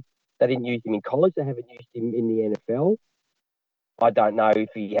didn't use him in college. They haven't used him in the NFL. I don't know if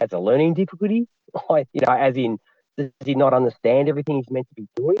he has a learning difficulty. As in, does he not understand everything he's meant to be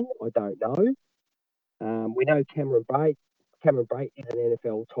doing? I don't know. We know Cameron Brait. Cameron Brait is an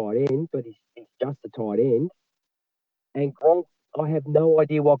NFL tight end, but he's just a tight end. And Gronk, I have no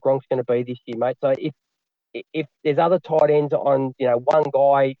idea what Gronk's going to be this year, mate. So if there's other tight ends on, one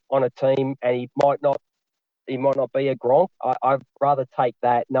guy on a team, and he might not be a Gronk, I'd rather take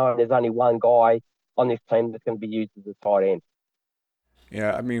that knowing there's only one guy on this team that's going to be used as a tight end.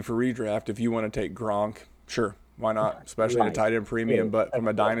 Yeah, I mean, for redraft, if you want to take Gronk, sure, why not? Especially in a tight end premium. Yeah, but from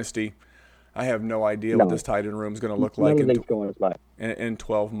a dynasty, I have no idea No. what this tight end room is going to look like None of these guys, mate. in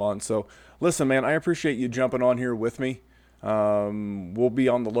 12 months. So, listen, man, I appreciate you jumping on here with me. We'll be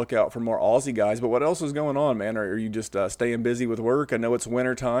on the lookout for more Aussie guys. But what else is going on, man? Are you just staying busy with work? I know it's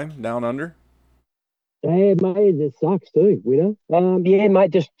winter time down under. Yeah, mate, it sucks too, Yeah,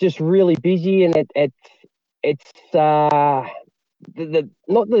 mate, just really busy, and it's not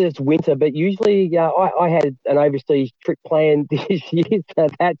that it's winter, but usually I had an overseas trip planned this year, so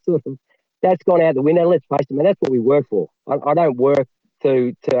that's gone out the window. Let's face it, man, that's what we work for. I don't work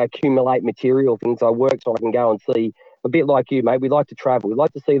to accumulate material things. I work so I can go and see. A bit like you, mate. We like to travel. We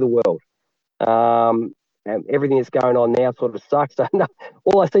like to see the world. And everything that's going on now sort of sucks. So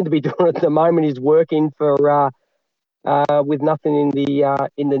all I seem to be doing at the moment is working for with nothing in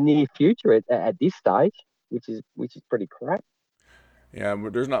the near future at this stage, which is pretty crap. Yeah,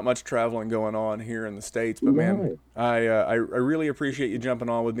 but there's not much traveling going on here in the States, but man, I really appreciate you jumping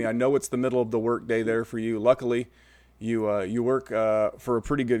on with me. I know it's the middle of the work day there for you. Luckily, you work for a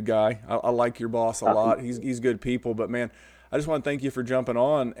pretty good guy. I like your boss a lot. He's good people, but man, I just want to thank you for jumping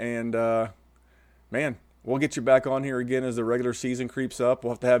on, and man, we'll get you back on here again as the regular season creeps up.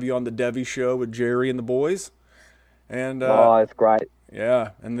 We'll have to have you on the Devy show with Jerry and the boys. And that's great.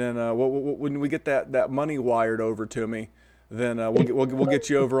 Yeah, and then when we get that money wired over to me, then we'll get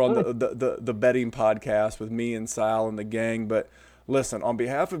you over on the betting podcast with me and Sal and the gang. But listen, on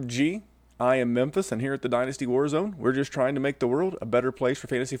behalf of G, I am Memphis, and here at the Dynasty Warzone, we're just trying to make the world a better place for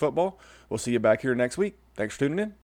fantasy football. We'll see you back here next week. Thanks for tuning in.